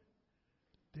what?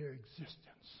 Their existence.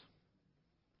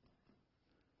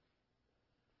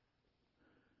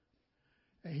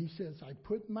 And he says, I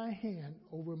put my hand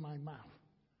over my mouth.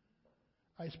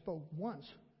 I spoke once,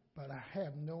 but I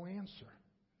have no answer.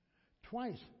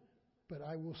 Twice, but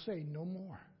I will say no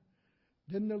more.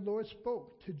 Then the Lord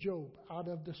spoke to Job out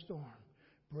of the storm.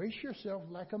 Brace yourself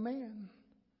like a man.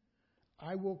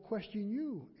 I will question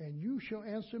you, and you shall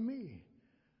answer me.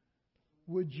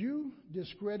 Would you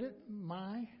discredit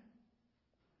my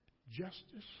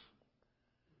justice?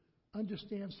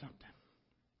 Understand something.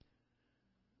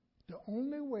 The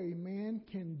only way man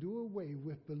can do away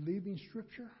with believing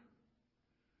Scripture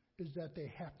is that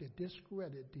they have to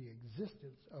discredit the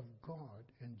existence of God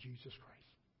and Jesus Christ.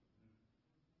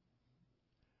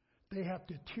 They have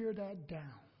to tear that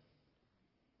down.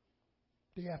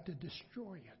 They have to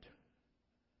destroy it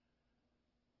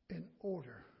in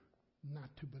order not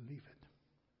to believe it.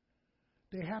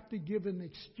 They have to give an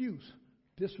excuse.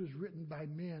 This was written by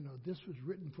men, or this was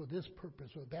written for this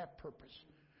purpose or that purpose.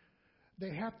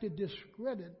 They have to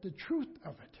discredit the truth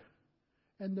of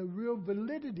it and the real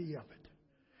validity of it.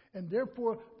 And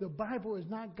therefore, the Bible is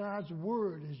not God's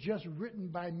word. It's just written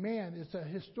by man. It's a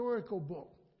historical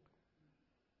book.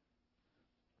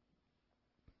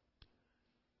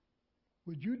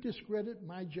 Would you discredit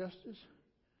my justice?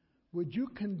 Would you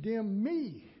condemn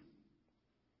me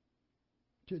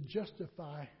to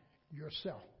justify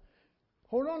yourself?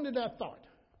 Hold on to that thought.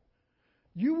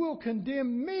 You will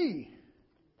condemn me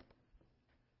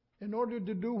in order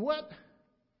to do what?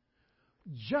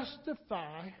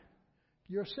 Justify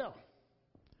yourself.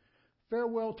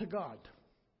 Farewell to God.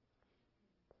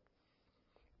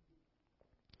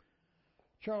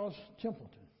 Charles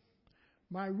Templeton.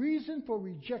 My reason for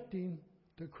rejecting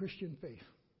the Christian faith.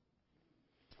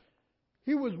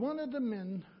 He was one of the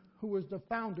men who was the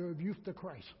founder of Youth to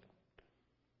Christ.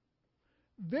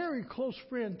 Very close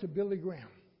friend to Billy Graham.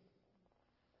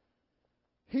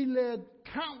 He led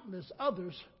countless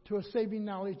others to a saving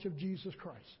knowledge of Jesus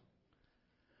Christ.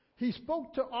 He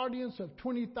spoke to an audience of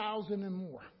 20,000 and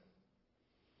more.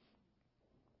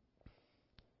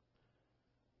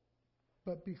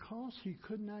 But because he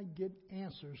could not get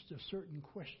answers to certain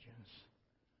questions,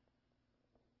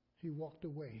 he walked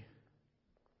away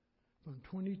from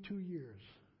 22 years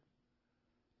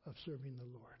of serving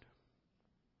the Lord.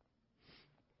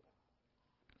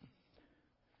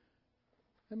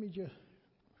 Let me just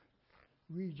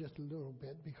read just a little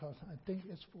bit because I think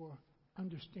it's for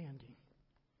understanding.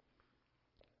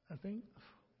 I think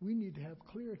we need to have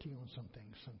clarity on some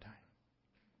things sometime.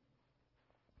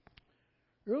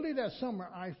 Early that summer,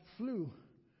 I flew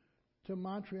to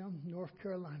Montreal, North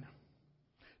Carolina,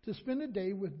 to spend a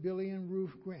day with Billy and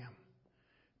Ruth Graham.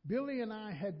 Billy and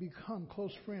I had become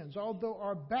close friends, although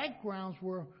our backgrounds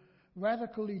were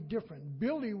radically different.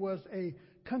 Billy was a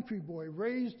country boy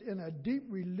raised in a deep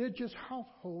religious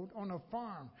household on a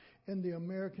farm in the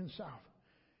American South.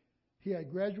 He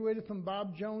had graduated from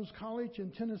Bob Jones College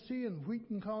in Tennessee and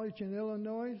Wheaton College in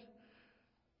Illinois,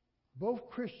 both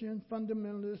Christian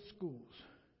fundamentalist schools.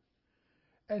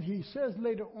 And he says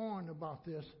later on about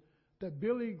this that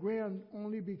Billy Graham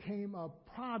only became a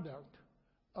product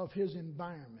of his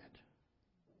environment.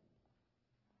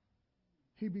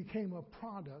 He became a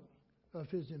product of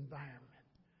his environment.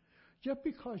 Just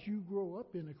because you grow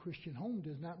up in a Christian home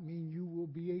does not mean you will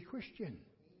be a Christian.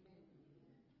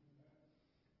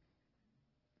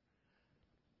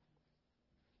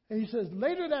 And he says,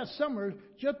 later that summer,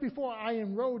 just before I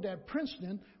enrolled at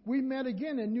Princeton, we met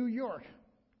again in New York.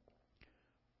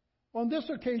 On this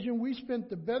occasion, we spent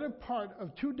the better part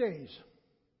of 2 days,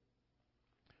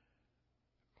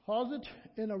 closet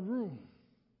in a room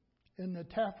in the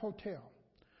Taft Hotel.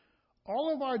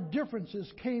 All of our differences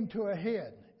came to a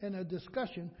head in a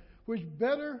discussion which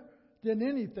better than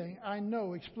anything I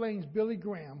know explains Billy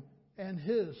Graham and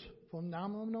his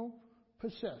phenomenal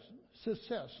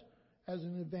success as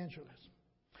an evangelist.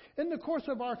 In the course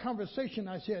of our conversation,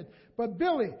 I said, but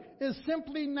Billy, it's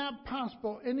simply not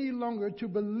possible any longer to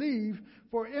believe,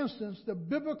 for instance, the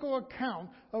biblical account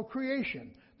of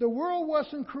creation. The world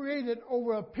wasn't created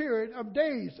over a period of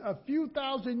days, a few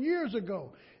thousand years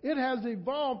ago. It has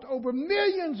evolved over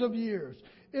millions of years.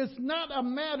 It's not a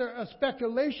matter of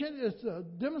speculation, it's a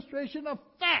demonstration of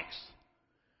facts.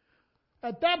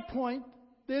 At that point,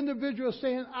 the individual is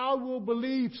saying, I will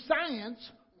believe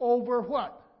science over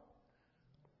what?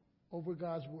 Over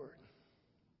God's Word.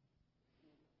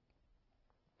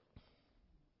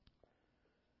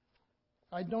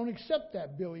 I don't accept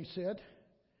that, Billy said.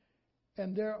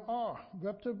 And there are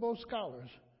reputable scholars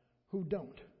who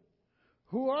don't.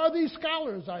 Who are these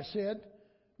scholars, I said?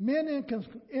 Men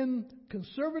in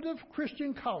conservative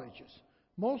Christian colleges.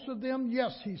 Most of them,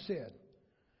 yes, he said.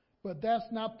 But that's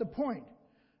not the point.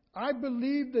 I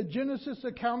believe the Genesis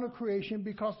account of creation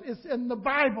because it's in the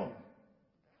Bible.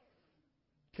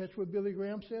 Catch what Billy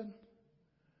Graham said?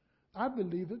 I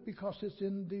believe it because it's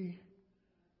in the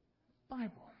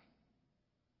Bible.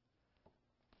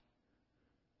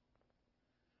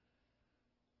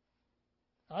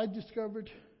 I discovered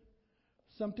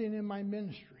something in my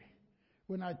ministry.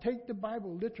 When I take the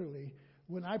Bible literally,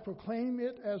 when I proclaim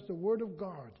it as the Word of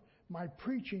God, my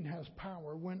preaching has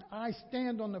power. When I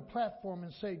stand on the platform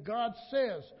and say, God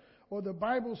says, or the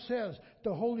Bible says,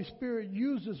 the Holy Spirit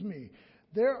uses me,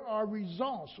 there are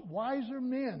results. Wiser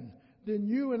men than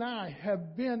you and I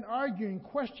have been arguing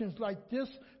questions like this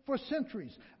for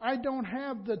centuries. I don't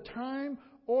have the time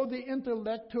or the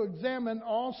intellect to examine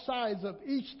all sides of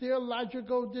each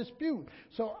theological dispute.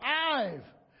 So I've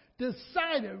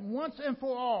decided once and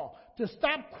for all to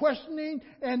stop questioning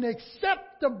and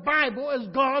accept the Bible as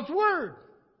God's Word.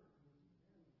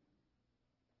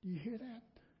 Do you hear that?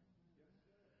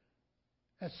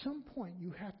 At some point,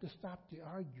 you have to stop the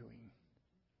arguing.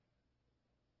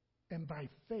 And by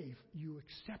faith, you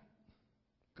accept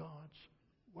God's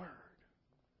Word.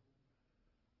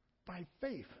 By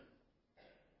faith,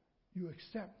 you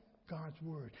accept God's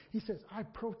Word. He says, I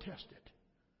protest it.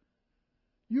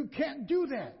 You can't do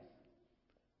that.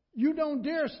 You don't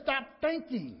dare stop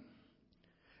thinking.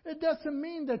 It doesn't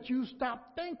mean that you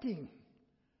stop thinking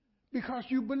because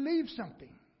you believe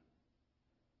something.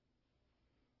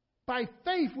 By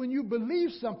faith, when you believe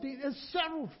something, it's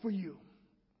settled for you.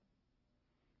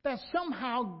 That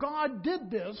somehow God did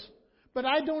this, but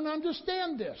I don't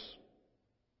understand this.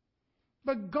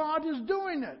 But God is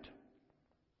doing it.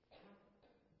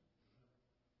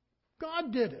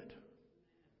 God did it.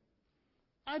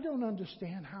 I don't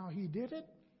understand how He did it.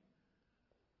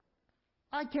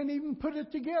 I can't even put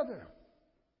it together.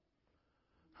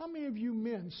 How many of you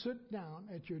men sit down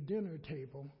at your dinner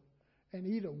table and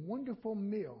eat a wonderful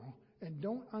meal and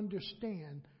don't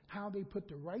understand how they put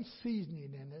the right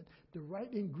seasoning in it, the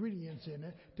right ingredients in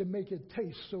it to make it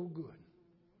taste so good?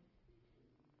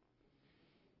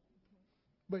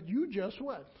 But you just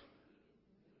what?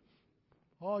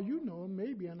 All you know,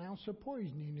 maybe an ounce of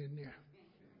poisoning in there.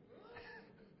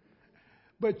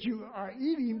 But you are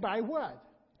eating by what?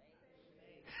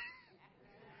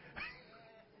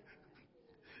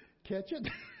 Catch it?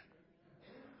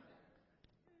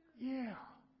 Yeah.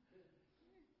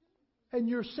 And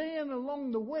you're saying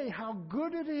along the way how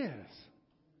good it is.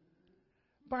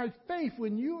 By faith,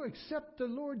 when you accept the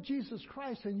Lord Jesus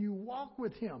Christ and you walk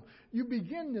with Him, you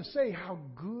begin to say how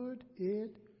good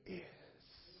it is.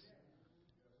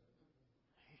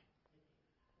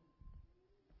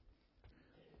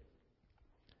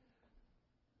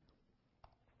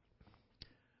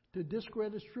 To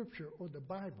discredit Scripture or the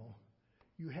Bible,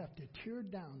 you have to tear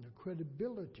down the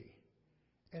credibility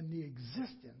and the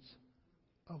existence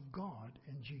of God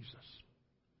and Jesus.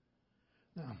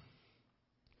 Now,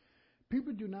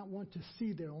 people do not want to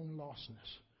see their own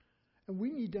lostness, and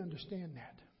we need to understand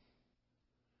that.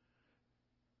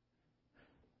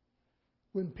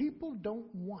 When people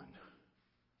don't want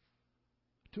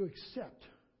to accept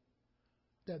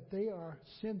that they are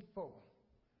sinful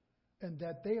and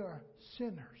that they are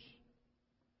sinners,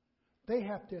 they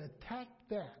have to attack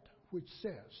that which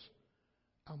says,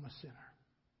 I'm a sinner.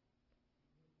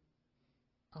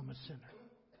 I'm a sinner.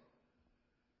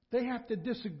 They have to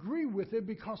disagree with it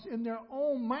because in their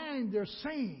own mind they're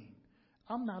saying,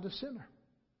 I'm not a sinner.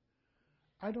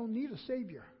 I don't need a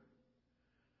Savior.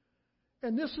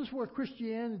 And this is where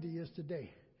Christianity is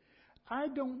today. I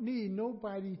don't need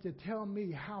nobody to tell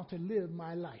me how to live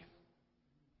my life.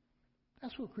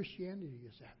 That's what Christianity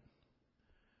is at.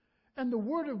 And the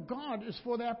Word of God is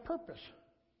for that purpose.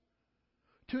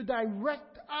 To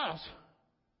direct us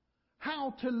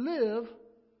how to live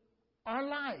our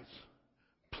lives,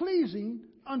 pleasing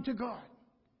unto God.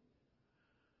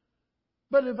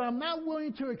 But if I'm not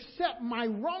willing to accept my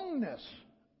wrongness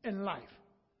in life,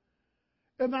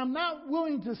 if I'm not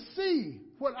willing to see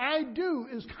what I do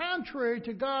is contrary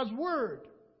to God's Word,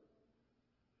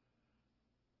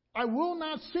 I will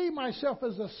not see myself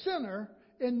as a sinner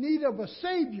in need of a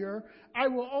Savior. I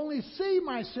will only see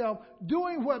myself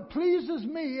doing what pleases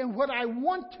me and what I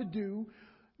want to do,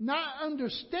 not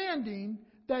understanding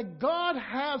that God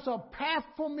has a path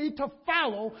for me to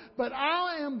follow, but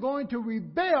I am going to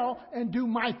rebel and do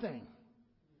my thing.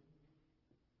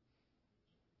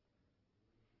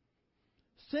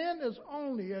 Sin is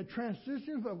only a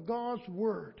transition of God's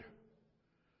Word.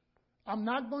 I'm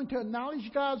not going to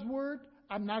acknowledge God's Word.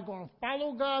 I'm not going to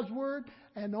follow God's Word.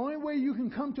 And the only way you can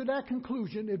come to that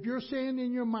conclusion, if you're saying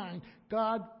in your mind,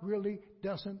 God really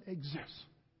doesn't exist.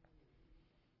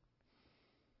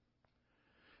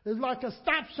 It's like a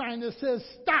stop sign that says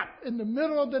stop in the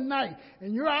middle of the night,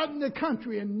 and you're out in the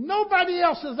country and nobody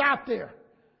else is out there.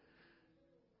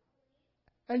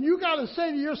 And you got to say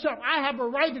to yourself, I have a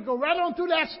right to go right on through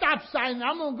that stop sign, and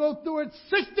I'm going to go through it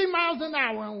 60 miles an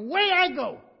hour, and away I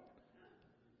go.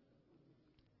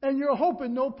 And you're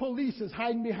hoping no police is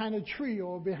hiding behind a tree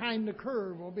or behind the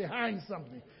curb or behind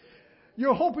something.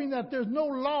 You're hoping that there's no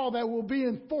law that will be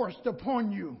enforced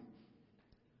upon you.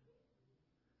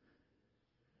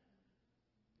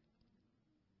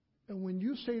 And when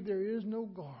you say there is no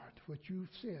God, what you've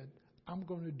said, I'm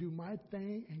going to do my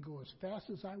thing and go as fast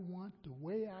as I want, the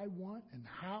way I want, and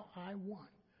how I want.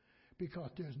 Because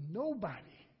there's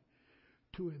nobody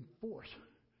to enforce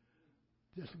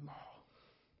this law.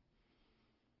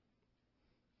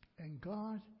 And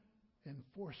God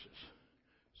enforces.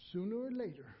 Sooner or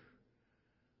later,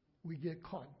 we get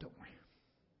caught, don't we?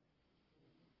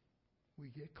 We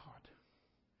get caught.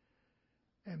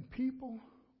 And people,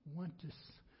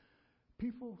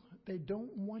 they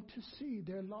don't want to see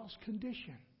their lost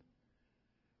condition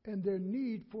and their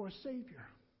need for a Savior.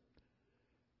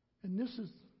 And this is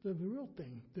the real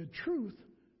thing, the truth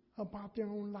about their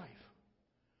own life.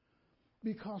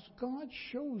 Because God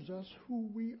shows us who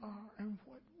we are and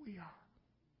what we are.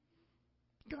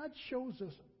 God shows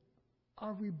us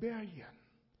our rebellion.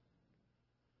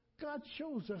 God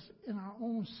shows us in our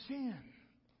own sin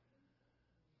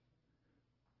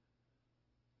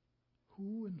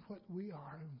who and what we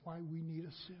are and why we need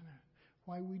a sinner,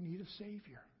 why we need a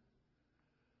Savior,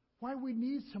 why we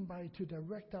need somebody to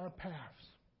direct our paths.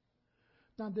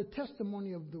 Now, the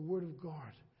testimony of the Word of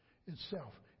God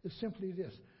itself is simply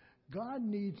this. God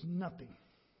needs nothing.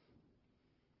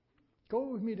 Go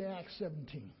with me to Acts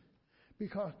 17.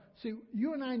 Because, see,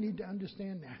 you and I need to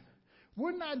understand that.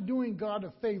 We're not doing God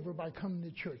a favor by coming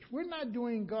to church. We're not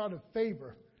doing God a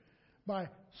favor by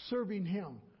serving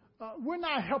Him. We're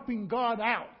not helping God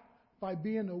out by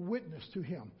being a witness to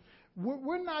Him.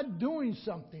 We're not doing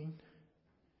something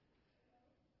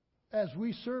as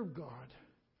we serve God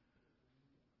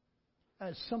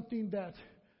as something that,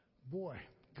 boy,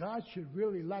 God should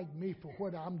really like me for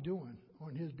what I'm doing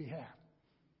on His behalf.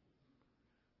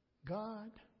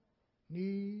 God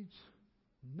needs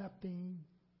nothing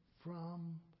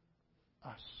from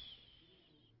us.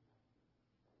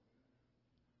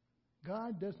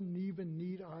 God doesn't even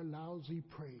need our lousy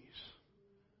praise.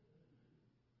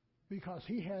 because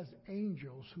he has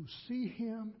angels who see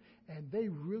him and they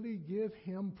really give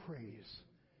him praise.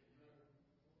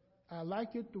 I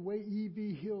like it the way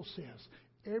E.V. Hill says.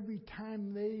 Every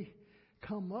time they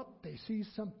come up, they see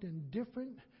something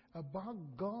different about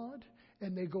God,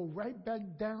 and they go right back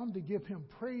down to give him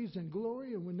praise and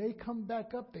glory, and when they come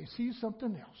back up, they see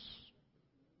something else.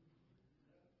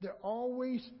 They're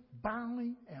always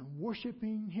bowing and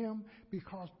worshiping him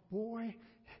because, boy,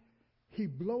 he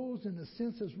blows, in a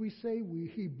sense, as we say,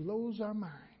 he blows our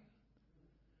mind.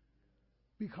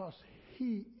 Because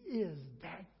he is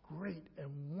that great and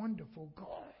wonderful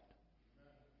God.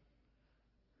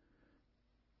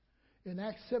 In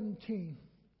Acts 17,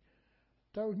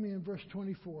 start with me in verse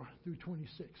 24 through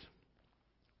 26.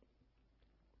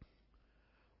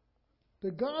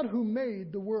 The God who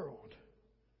made the world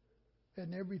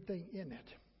and everything in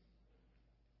it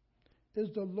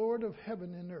is the Lord of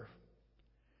heaven and earth,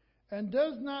 and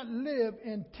does not live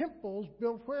in temples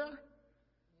built where?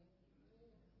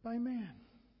 By man.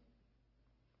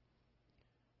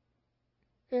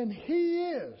 And he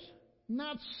is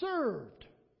not served.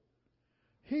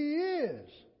 He is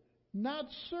not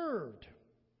served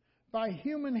by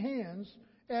human hands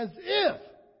as if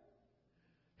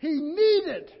he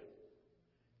needed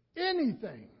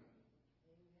anything.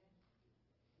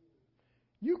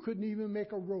 You couldn't even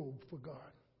make a robe for God.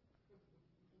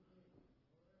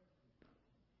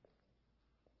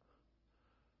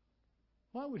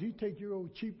 Why would he take your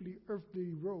old cheaply earthly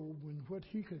robe when what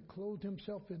he could clothe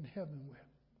himself in heaven with?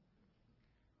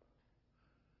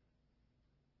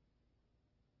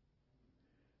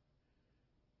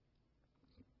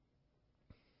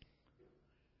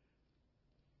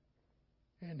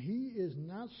 And he is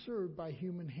not served by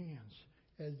human hands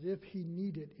as if he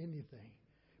needed anything,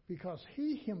 because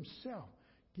he himself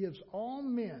gives all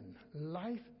men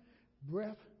life,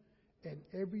 breath, and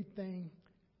everything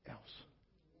else.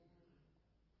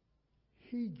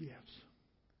 He gives.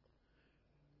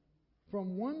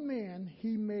 From one man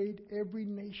he made every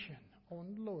nation. Oh,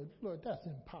 Lord, that's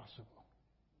impossible.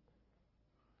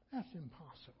 That's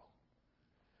impossible.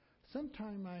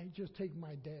 Sometimes I just take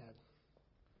my dad.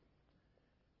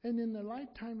 And in the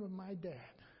lifetime of my dad,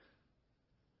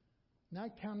 not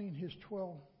counting his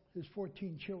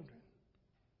 14 children,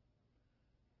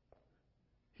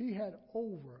 he had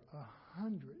over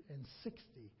 160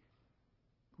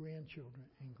 grandchildren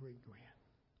and great-grand.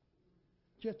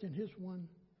 Just in his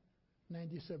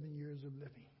 97 years of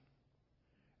living.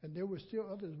 And there were still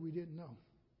others we didn't know.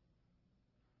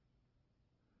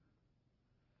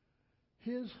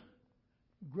 His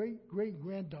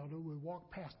great-great-granddaughter would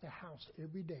walk past the house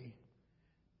every day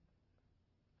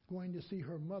going to see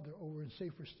her mother over in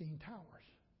Saferstein Towers.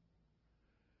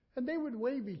 And they would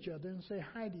wave each other and say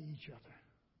hi to each other.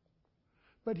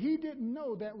 But he didn't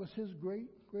know that was his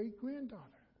great-great-granddaughter.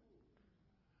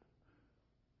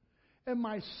 And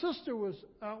my sister was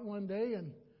out one day,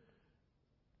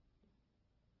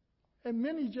 and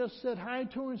Minnie just said hi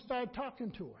to her and started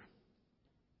talking to her.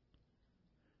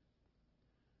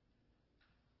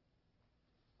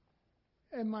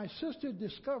 And my sister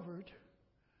discovered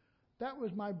that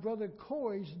was my brother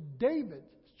Coy's David's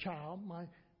child, my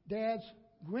dad's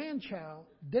grandchild,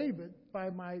 David, by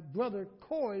my brother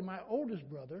Coy, my oldest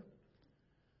brother,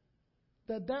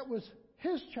 that was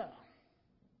his child.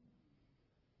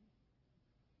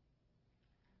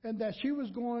 And that she was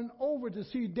going over to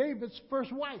see David's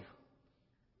first wife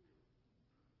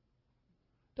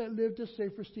that lived at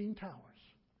Saferstein Towers.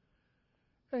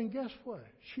 And guess what?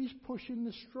 She's pushing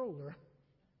the stroller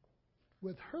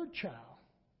with her child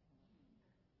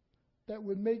that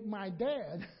would make my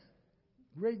dad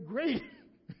great.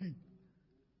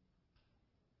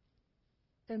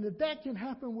 And if that can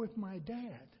happen with my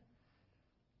dad,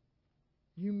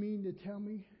 you mean to tell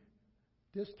me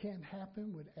this can't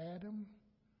happen with Adam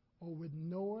or with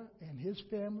Noah and his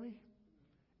family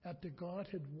after God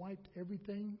had wiped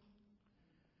everything?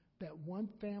 That one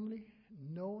family,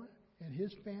 Noah and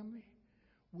his family,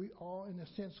 we all in a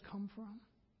sense come from?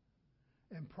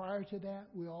 And prior to that,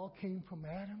 we all came from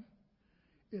Adam.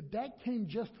 If that came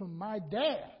just from my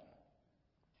dad,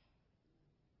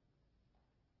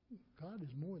 God is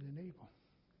more than able.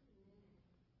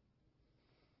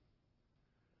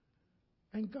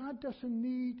 And God doesn't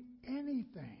need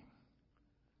anything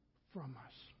from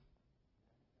us.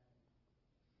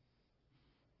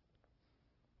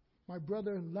 My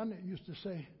brother Leonard used to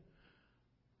say,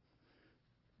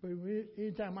 but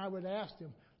anytime I would ask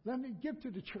him, Leonard, give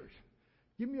to the church.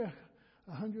 Give me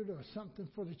 $100 or something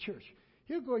for the church.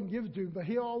 He'll go and give it to me, but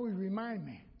he'll always remind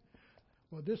me,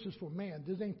 well, this is for man.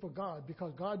 This ain't for God,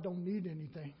 because God don't need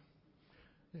anything.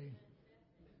 See,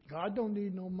 God don't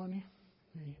need no money.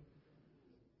 See?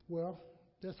 Well,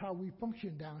 that's how we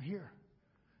function down here.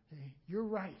 See? You're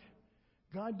right.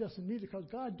 God doesn't need it because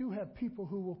God do have people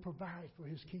who will provide for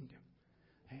his kingdom.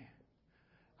 See?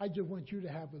 I just want you to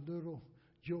have a little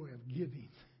joy of giving.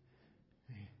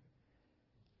 See?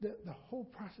 The whole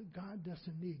process God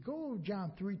doesn't need. Go to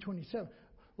John 3:27.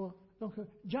 Well,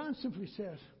 John simply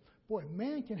says, boy,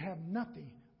 man can have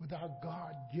nothing without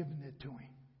God giving it to him.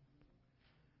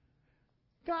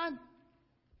 God,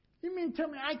 you mean tell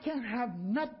me I can't have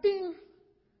nothing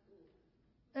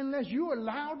unless you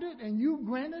allowed it and you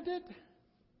granted it?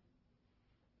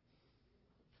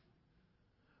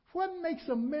 What makes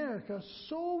America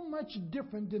so much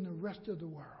different than the rest of the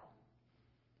world?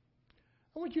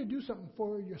 I want you to do something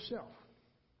for yourself.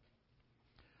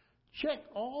 Check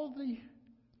all the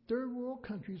third world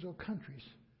countries or countries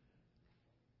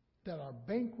that are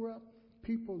bankrupt,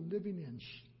 people living in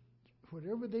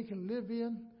whatever they can live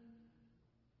in.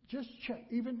 Just check,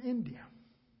 even India.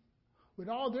 With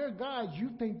all their gods,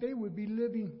 you think they would be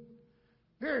living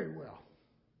very well.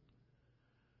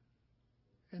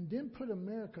 And then put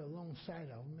America alongside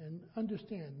of them and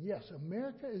understand, yes,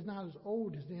 America is not as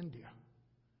old as India.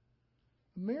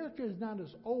 America is not as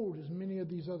old as many of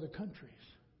these other countries.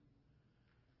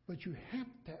 But you have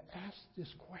to ask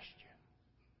this question.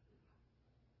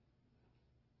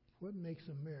 What makes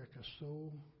America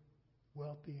so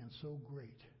wealthy and so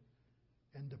great?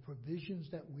 And the provisions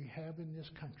that we have in this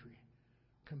country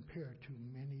compared to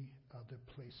many other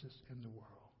places in the world.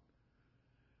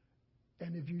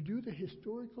 And if you do the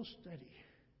historical study,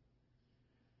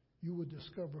 you will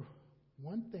discover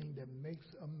one thing that makes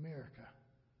America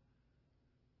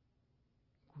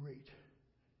great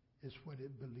is what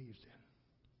it believes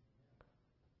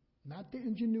in. Not the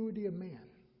ingenuity of man,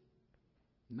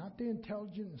 not the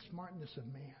intelligence and smartness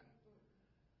of man,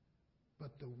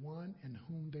 but the one in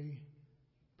whom they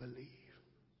believe.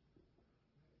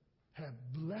 Have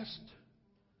blessed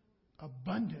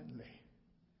abundantly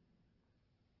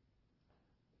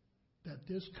that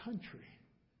this country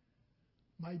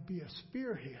might be a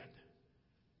spearhead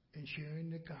in sharing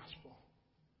the gospel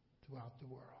throughout the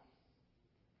world.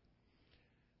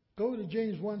 Go to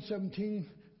James 1:17.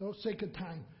 No sake of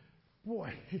time.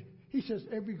 Boy, he says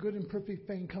every good and perfect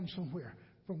thing comes from where?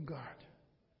 From God.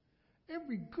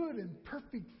 Every good and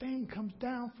perfect thing comes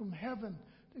down from heaven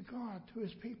to God, to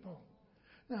his people.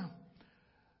 Now,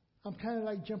 I'm kind of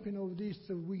like jumping over these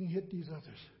so we can hit these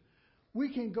others.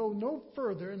 We can go no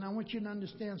further, and I want you to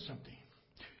understand something.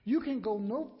 You can go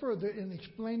no further in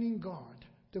explaining God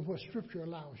than what Scripture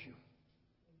allows you.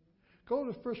 Go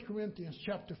to 1 Corinthians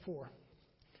chapter 4.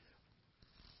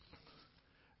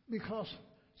 Because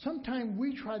sometimes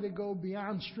we try to go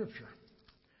beyond Scripture.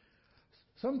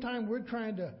 Sometimes we're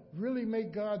trying to really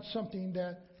make God something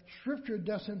that Scripture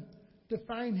doesn't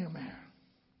define him as.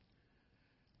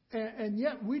 And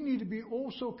yet we need to be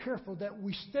also careful that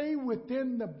we stay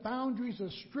within the boundaries of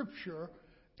Scripture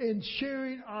in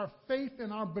sharing our faith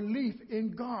and our belief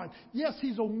in God. Yes,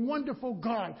 he's a wonderful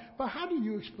God, but how do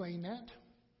you explain that?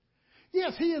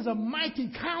 Yes, he is a mighty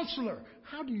counselor.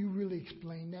 How do you really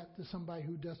explain that to somebody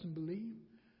who doesn't believe?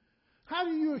 How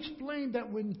do you explain that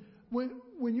when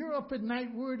you're up at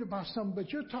night worried about something,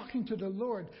 but you're talking to the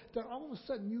Lord, that all of a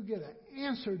sudden you get an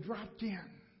answer dropped in?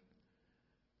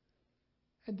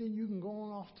 And then you can go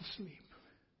on off to sleep.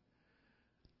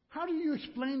 How do you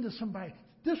explain to somebody,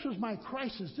 this was my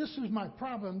crisis, this is my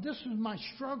problem, this is my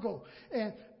struggle,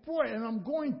 and I'm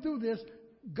going through this.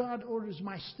 God orders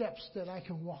my steps that I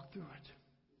can walk through it.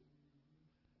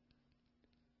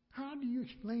 How do you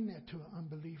explain that to an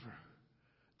unbeliever?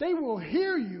 They will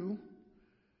hear you,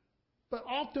 but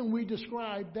often we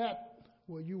describe that,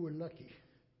 well, you were lucky.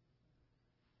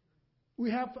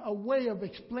 We have a way of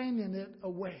explaining it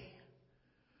away.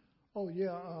 Oh,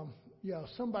 yeah,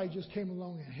 somebody just came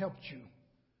along and helped you.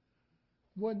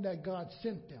 Wasn't that God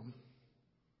sent them?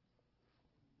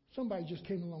 Somebody just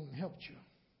came along and helped you.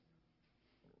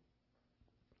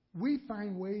 We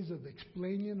find ways of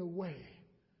explaining away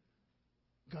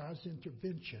God's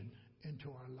intervention into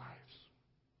our lives.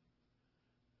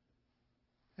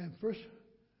 And 1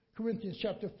 Corinthians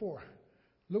chapter 4,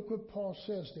 look what Paul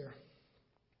says there.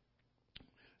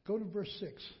 Go to verse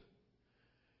 6.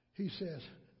 He says,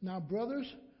 now, brothers,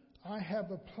 I have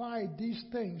applied these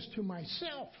things to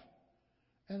myself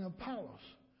and Apollos,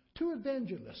 two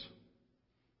evangelists.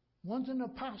 One's an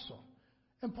apostle.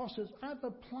 And Paul says, I've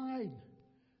applied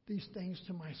these things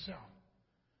to myself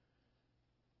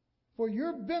for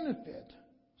your benefit,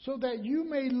 so that you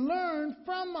may learn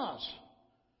from us.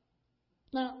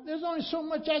 Now, there's only so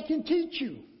much I can teach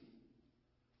you.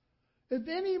 If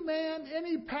any man,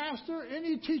 any pastor,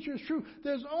 any teacher is true,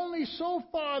 there's only so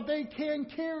far they can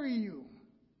carry you.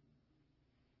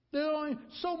 There's only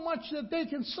so much that they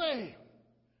can say.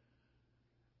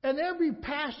 And every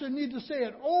pastor needs to say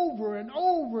it over and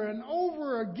over and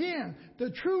over again.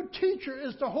 The true teacher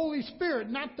is the Holy Spirit,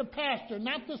 not the pastor,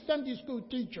 not the Sunday school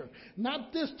teacher,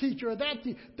 not this teacher or that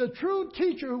teacher. The true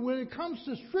teacher when it comes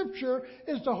to Scripture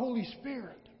is the Holy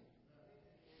Spirit.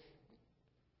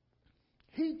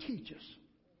 He teaches.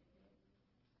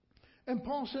 And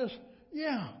Paul says,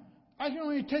 yeah, I can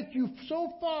only take you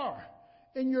so far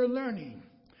in your learning.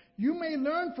 You may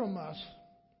learn from us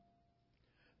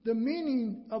the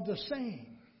meaning of the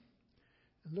saying.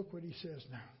 And look what he says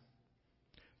now.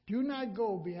 Do not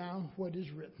go beyond what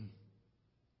is written.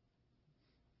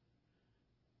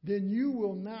 Then you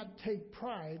will not take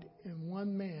pride in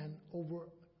one man over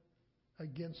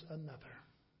against another.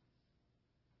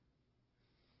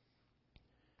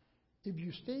 If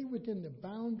you stay within the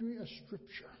boundary of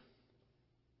Scripture,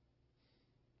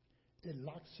 it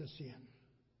locks us in.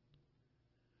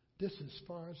 This is as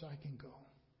far as I can go.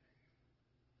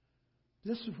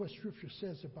 This is what Scripture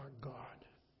says about God.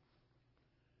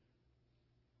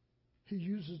 He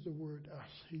uses the word us.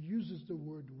 He uses the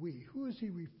word we. Who is he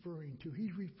referring to?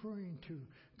 He's referring to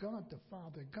God the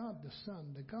Father, God the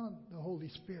Son, God the Holy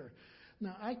Spirit.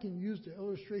 Now, I can use the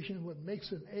illustration of what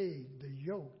makes an egg, the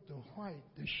yolk, the white,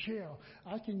 the shell.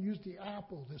 I can use the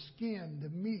apple, the skin, the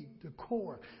meat, the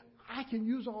core. I can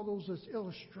use all those as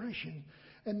illustrations,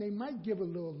 and they might give a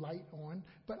little light on,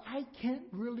 but I can't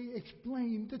really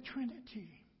explain the Trinity.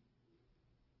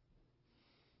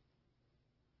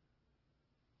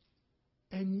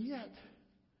 And yet,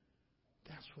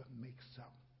 that's what makes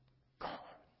up God.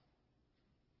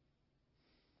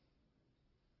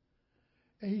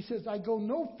 And he says, I go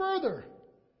no further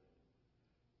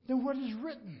than what is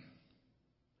written.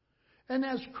 And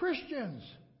as Christians,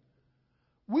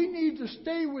 we need to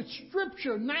stay with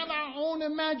Scripture, not our own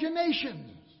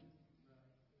imaginations,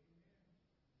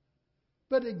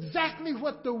 but exactly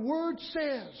what the Word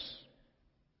says.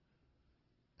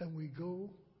 And we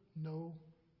go no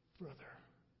further.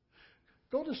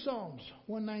 Go to Psalms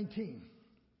 119.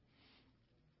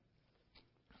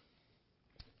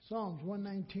 Psalms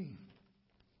 119.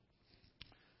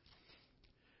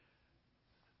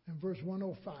 And verse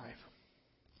 105.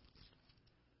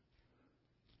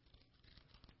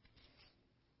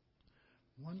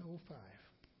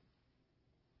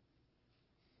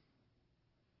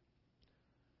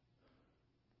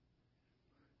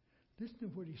 Listen to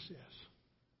what he says.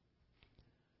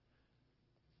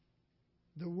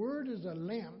 The word is a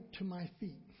lamp to my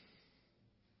feet.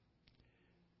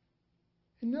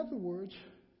 In other words,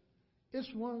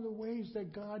 it's one of the ways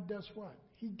that God does what?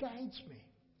 He guides me.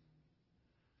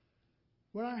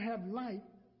 When I have light,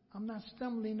 I'm not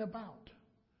stumbling about.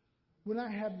 When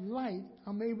I have light,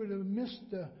 I'm able to miss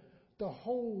the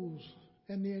holes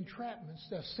and the entrapments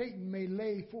that Satan may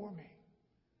lay for me.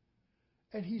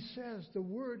 And he says, the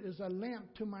word is a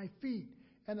lamp to my feet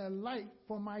and a light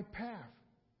for my path.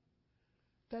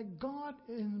 That God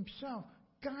in himself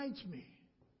guides me.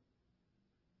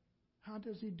 How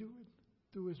does he do it?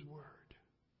 Through his word.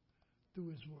 Through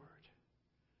his word.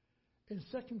 In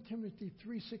 2 Timothy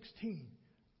 3:16,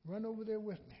 run over there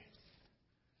with me.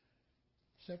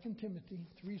 2 Timothy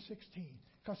 3:16,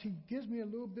 because he gives me a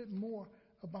little bit more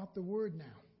about the word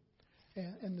now.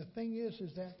 And the thing is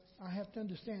that I have to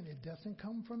understand it doesn't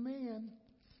come from man.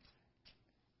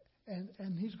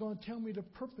 And he's going to tell me the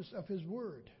purpose of his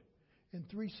word. In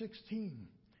 3:16,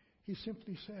 he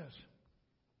simply says,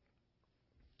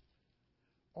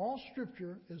 all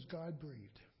Scripture is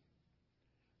God-breathed.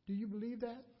 Do you believe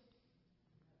that?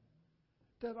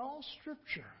 That all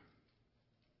Scripture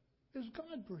is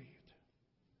God-breathed.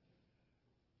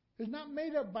 It's not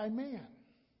made up by man.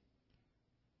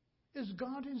 It's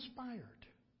God-inspired.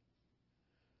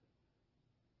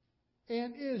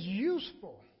 And is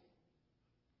useful.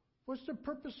 What's the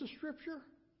purpose of Scripture?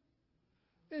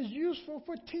 Is useful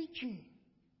for teaching.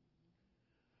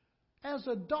 As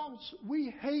adults,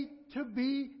 we hate to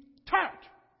be taught.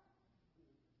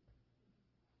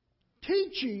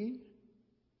 Teaching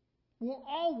will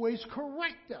always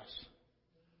correct us.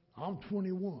 I'm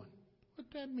 21. What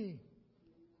that mean?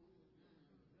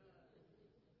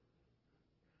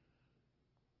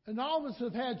 And all of us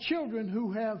have had children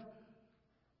who have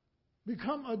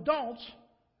become adults,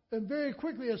 and very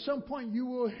quickly at some point you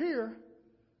will hear,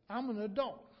 I'm an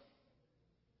adult.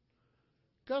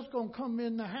 God's going to come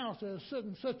in the house at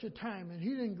such a time, and he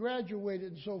didn't graduate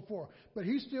it and so forth, but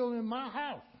he's still in my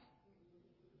house.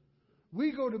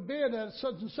 We go to bed at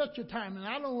such and such a time, and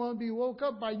I don't want to be woke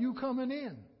up by you coming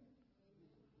in.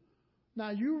 Now,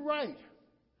 you're right.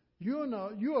 You're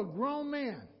a grown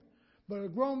man. But a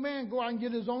grown man go out and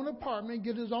get his own apartment,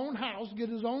 get his own house, get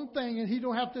his own thing, and he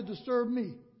don't have to disturb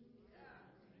me.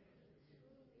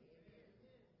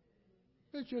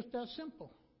 It's just that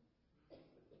simple.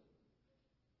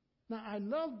 Now, I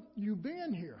love you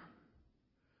being here.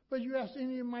 But you ask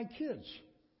any of my kids,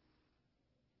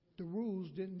 the rules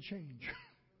didn't change.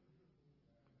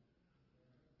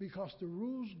 Because the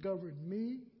rules govern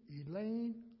me,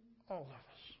 Elaine, all of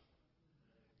us.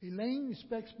 Elaine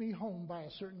expects me home by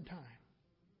a certain time.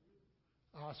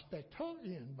 I expect her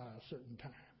in by a certain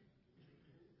time.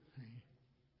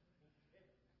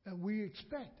 And we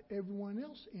expect everyone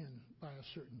else in by a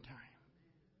certain time.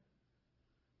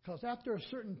 Because after a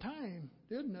certain time,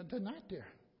 they're not there.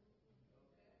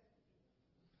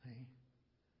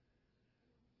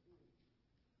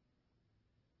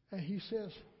 And he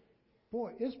says,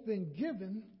 boy, it's been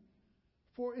given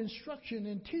for instruction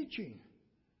and teaching.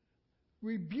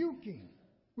 Rebuking.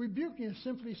 Rebuking is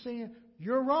simply saying,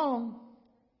 you're wrong.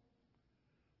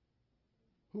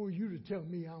 Who are you to tell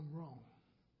me I'm wrong?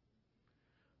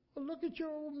 Well, look at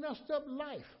your old messed up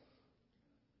life.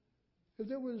 If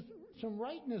there was some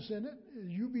rightness in it,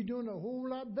 you'd be doing a whole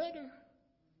lot better.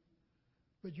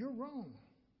 But you're wrong.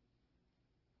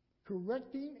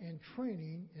 Correcting and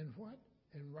training in what?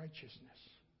 In righteousness.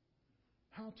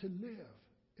 How to live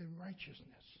in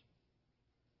righteousness.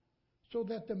 So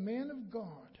that the man of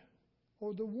God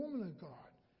or the woman of God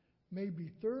may be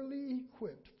thoroughly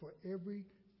equipped for every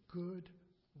good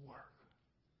work.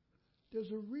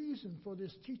 There's a reason for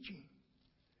this teaching.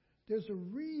 There's a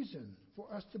reason for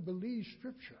us to believe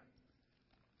Scripture.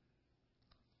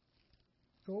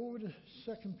 Go over to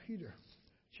 2 Peter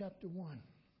chapter 1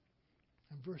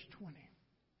 and verse 20.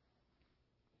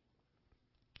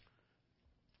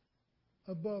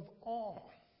 Above all,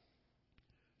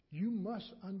 you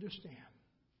must understand.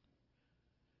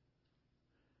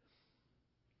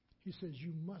 He says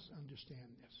you must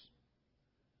understand this.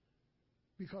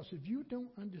 Because if you don't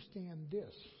understand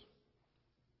this,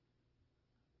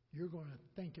 you're going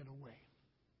to think it away.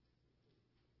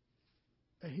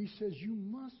 And he says you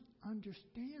must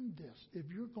understand this if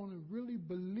you're going to really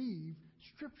believe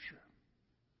Scripture.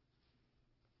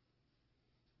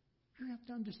 You have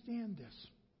to understand this.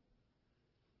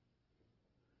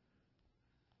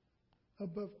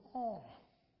 Above all,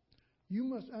 you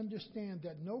must understand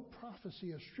that no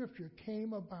prophecy of Scripture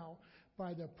came about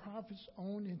by the prophet's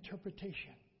own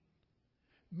interpretation.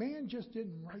 Man just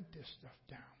didn't write this stuff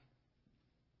down.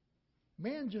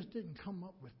 Man just didn't come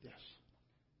up with this.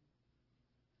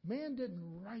 Man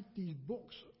didn't write these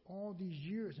books all these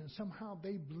years and somehow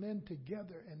they blend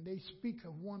together and they speak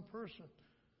of one person.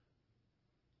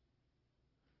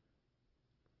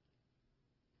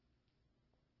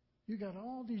 You got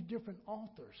all these different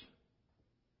authors,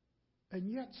 and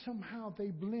yet somehow they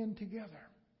blend together.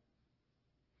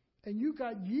 And you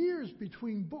got years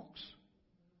between books,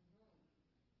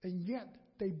 and yet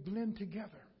they blend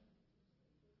together.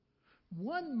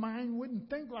 One mind wouldn't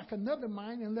think like another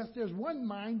mind unless there's one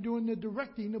mind doing the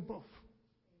directing of both.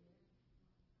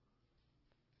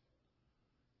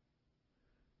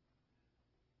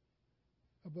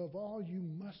 Above all, you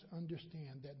must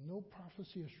understand that no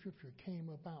prophecy of Scripture came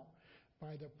about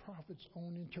by the prophet's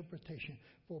own interpretation.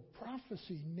 For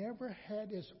prophecy never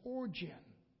had its origin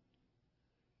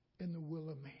in the will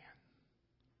of man.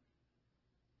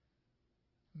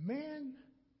 Man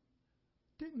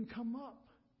didn't come up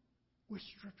with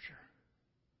Scripture.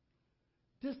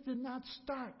 This did not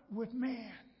start with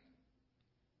man.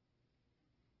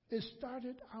 It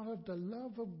started out of the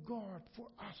love of God for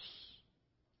us,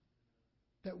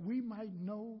 that we might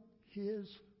know His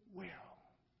will.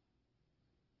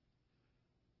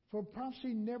 For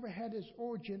prophecy never had its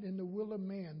origin in the will of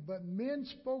man, but men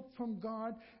spoke from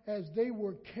God as they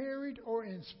were carried or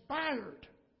inspired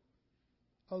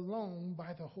along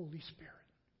by the Holy Spirit.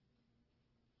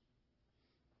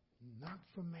 Not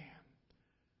from man.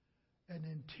 And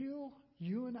until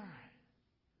you and I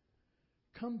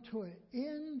come to an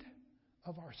end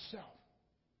of ourselves,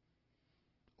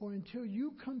 or until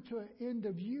you come to an end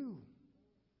of you,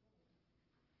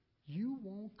 you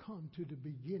won't come to the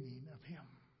beginning of Him.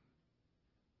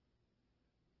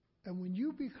 And when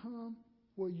you become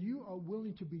where you are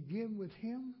willing to begin with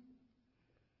Him,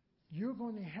 you're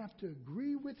going to have to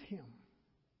agree with Him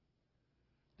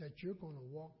that you're going to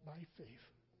walk by faith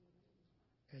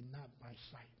and not by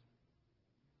sight.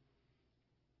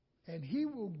 And He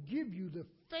will give you the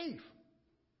faith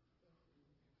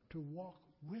to walk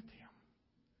with Him.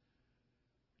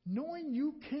 Knowing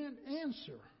you can't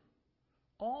answer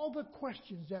all the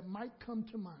questions that might come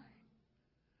to mind.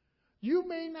 You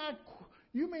may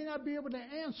not be able to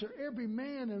answer every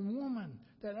man and woman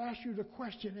that asks you the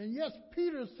question. And yes,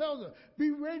 Peter tells us, be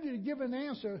ready to give an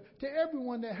answer to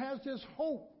everyone that has this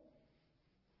hope.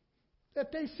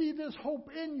 That they see this hope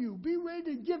in you. Be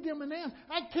ready to give them an answer.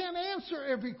 I can't answer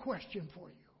every question for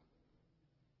you.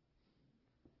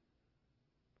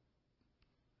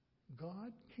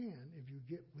 God can if you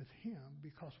get with him,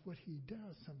 because what he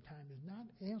does sometimes is not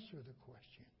answer the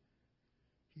question.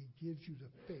 He gives you the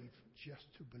faith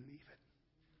just to believe it.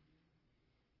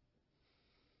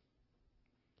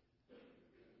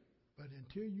 But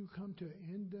until you come to an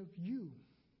end of you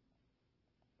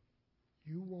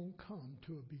won't come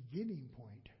to a beginning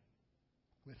point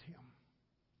with him.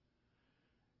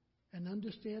 And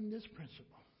understand this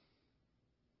principle.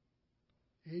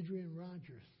 Adrian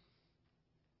Rogers,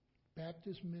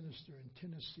 Baptist minister in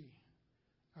Tennessee.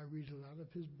 I read a lot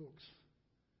of his books.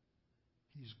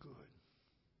 He's good.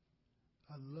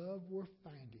 A love worth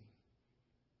finding.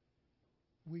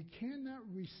 We cannot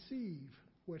receive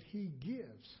what he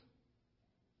gives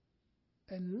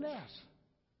unless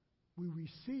we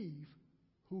receive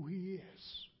who he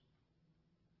is.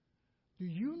 Do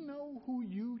you know who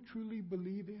you truly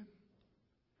believe in?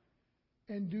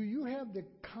 And do you have the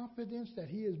confidence that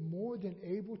he is more than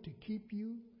able to keep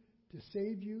you, to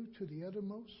save you to the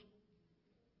uttermost?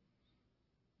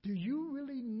 Do you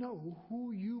really know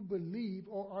who you believe,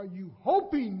 or are you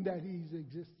hoping that he's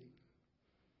existing?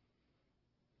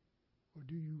 Or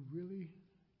do you really,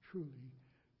 truly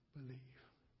believe?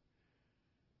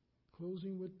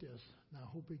 Closing with this, and I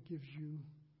hope it gives you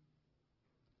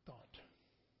thought.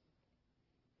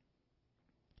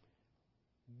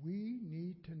 We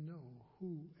need to know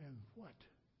who and what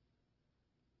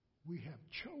we have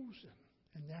chosen,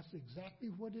 and that's exactly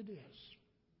what it is.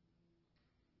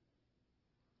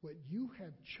 What you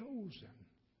have chosen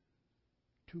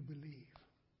to believe.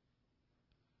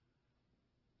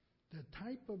 The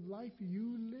type of life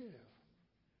you live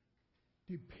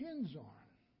depends on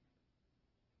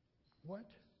what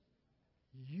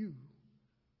you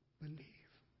believe.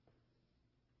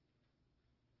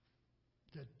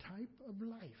 The type of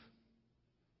life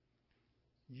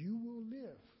you will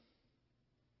live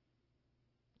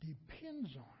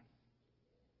depends on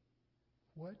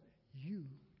what you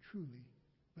truly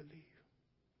believe.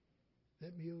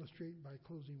 Let me illustrate by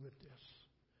closing with this.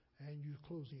 And you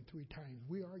closing 3 times.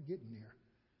 We are getting there.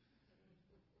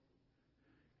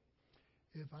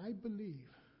 If I believe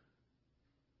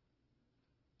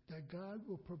that God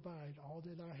will provide all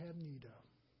that I have need of,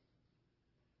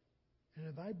 and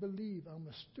if I believe I'm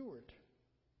a steward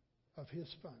of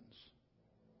his funds,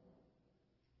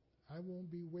 I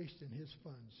won't be wasting his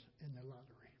funds in the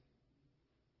lottery.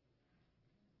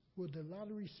 Will the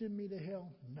lottery send me to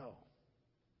hell? No.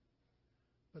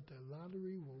 But the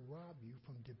lottery will rob you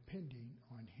from depending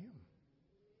on him.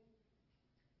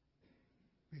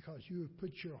 Because you have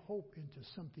put your hope into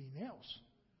something else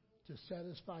to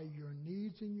satisfy your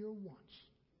needs and your wants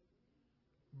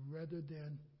rather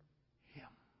than him.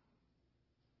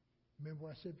 Remember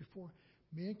what I said before?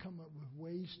 Men come up with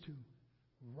ways to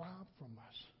rob from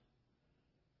us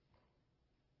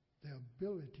the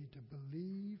ability to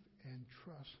believe and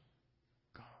trust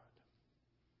God.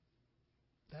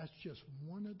 That's just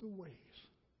one of the ways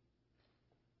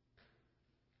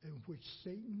in which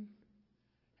Satan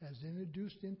has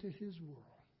introduced into his world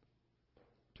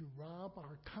to rob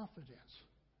our confidence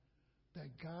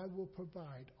that God will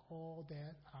provide all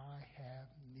that I have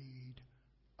need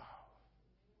of.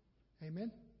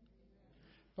 Amen?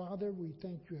 Father, we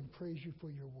thank you and praise you for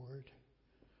your word.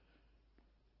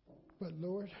 But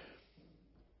Lord,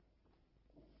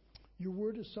 your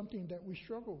word is something that we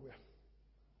struggle with.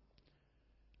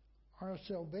 Our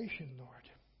salvation, Lord.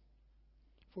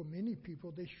 For many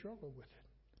people, they struggle with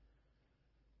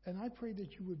it. And I pray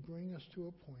that you would bring us to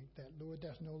a point that, Lord,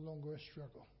 that's no longer a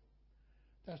struggle.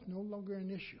 That's no longer an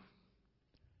issue.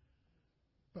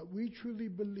 But we truly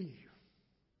believe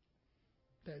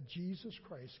that Jesus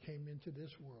Christ came into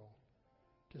this world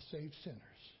to save sinners.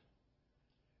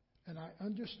 And I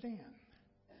understand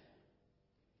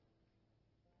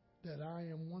that I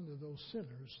am one of those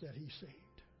sinners that he saved.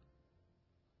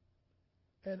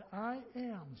 And I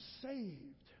am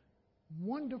saved,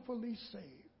 wonderfully saved.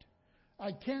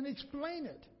 I can't explain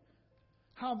it.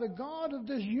 How the God of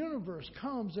this universe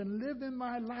comes and lives in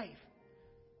my life.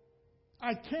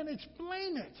 I can't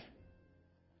explain it.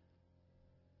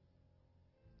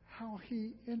 How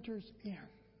he enters in.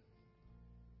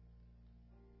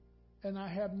 And I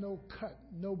have no cut,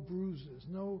 no bruises,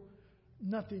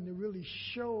 nothing to really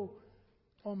show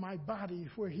on my body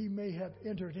where he may have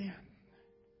entered in.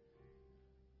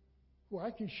 Well, I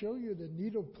can show you the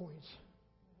needle points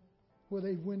where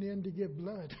they went in to get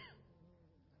blood.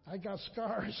 I got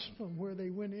scars from where they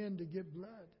went in to get blood.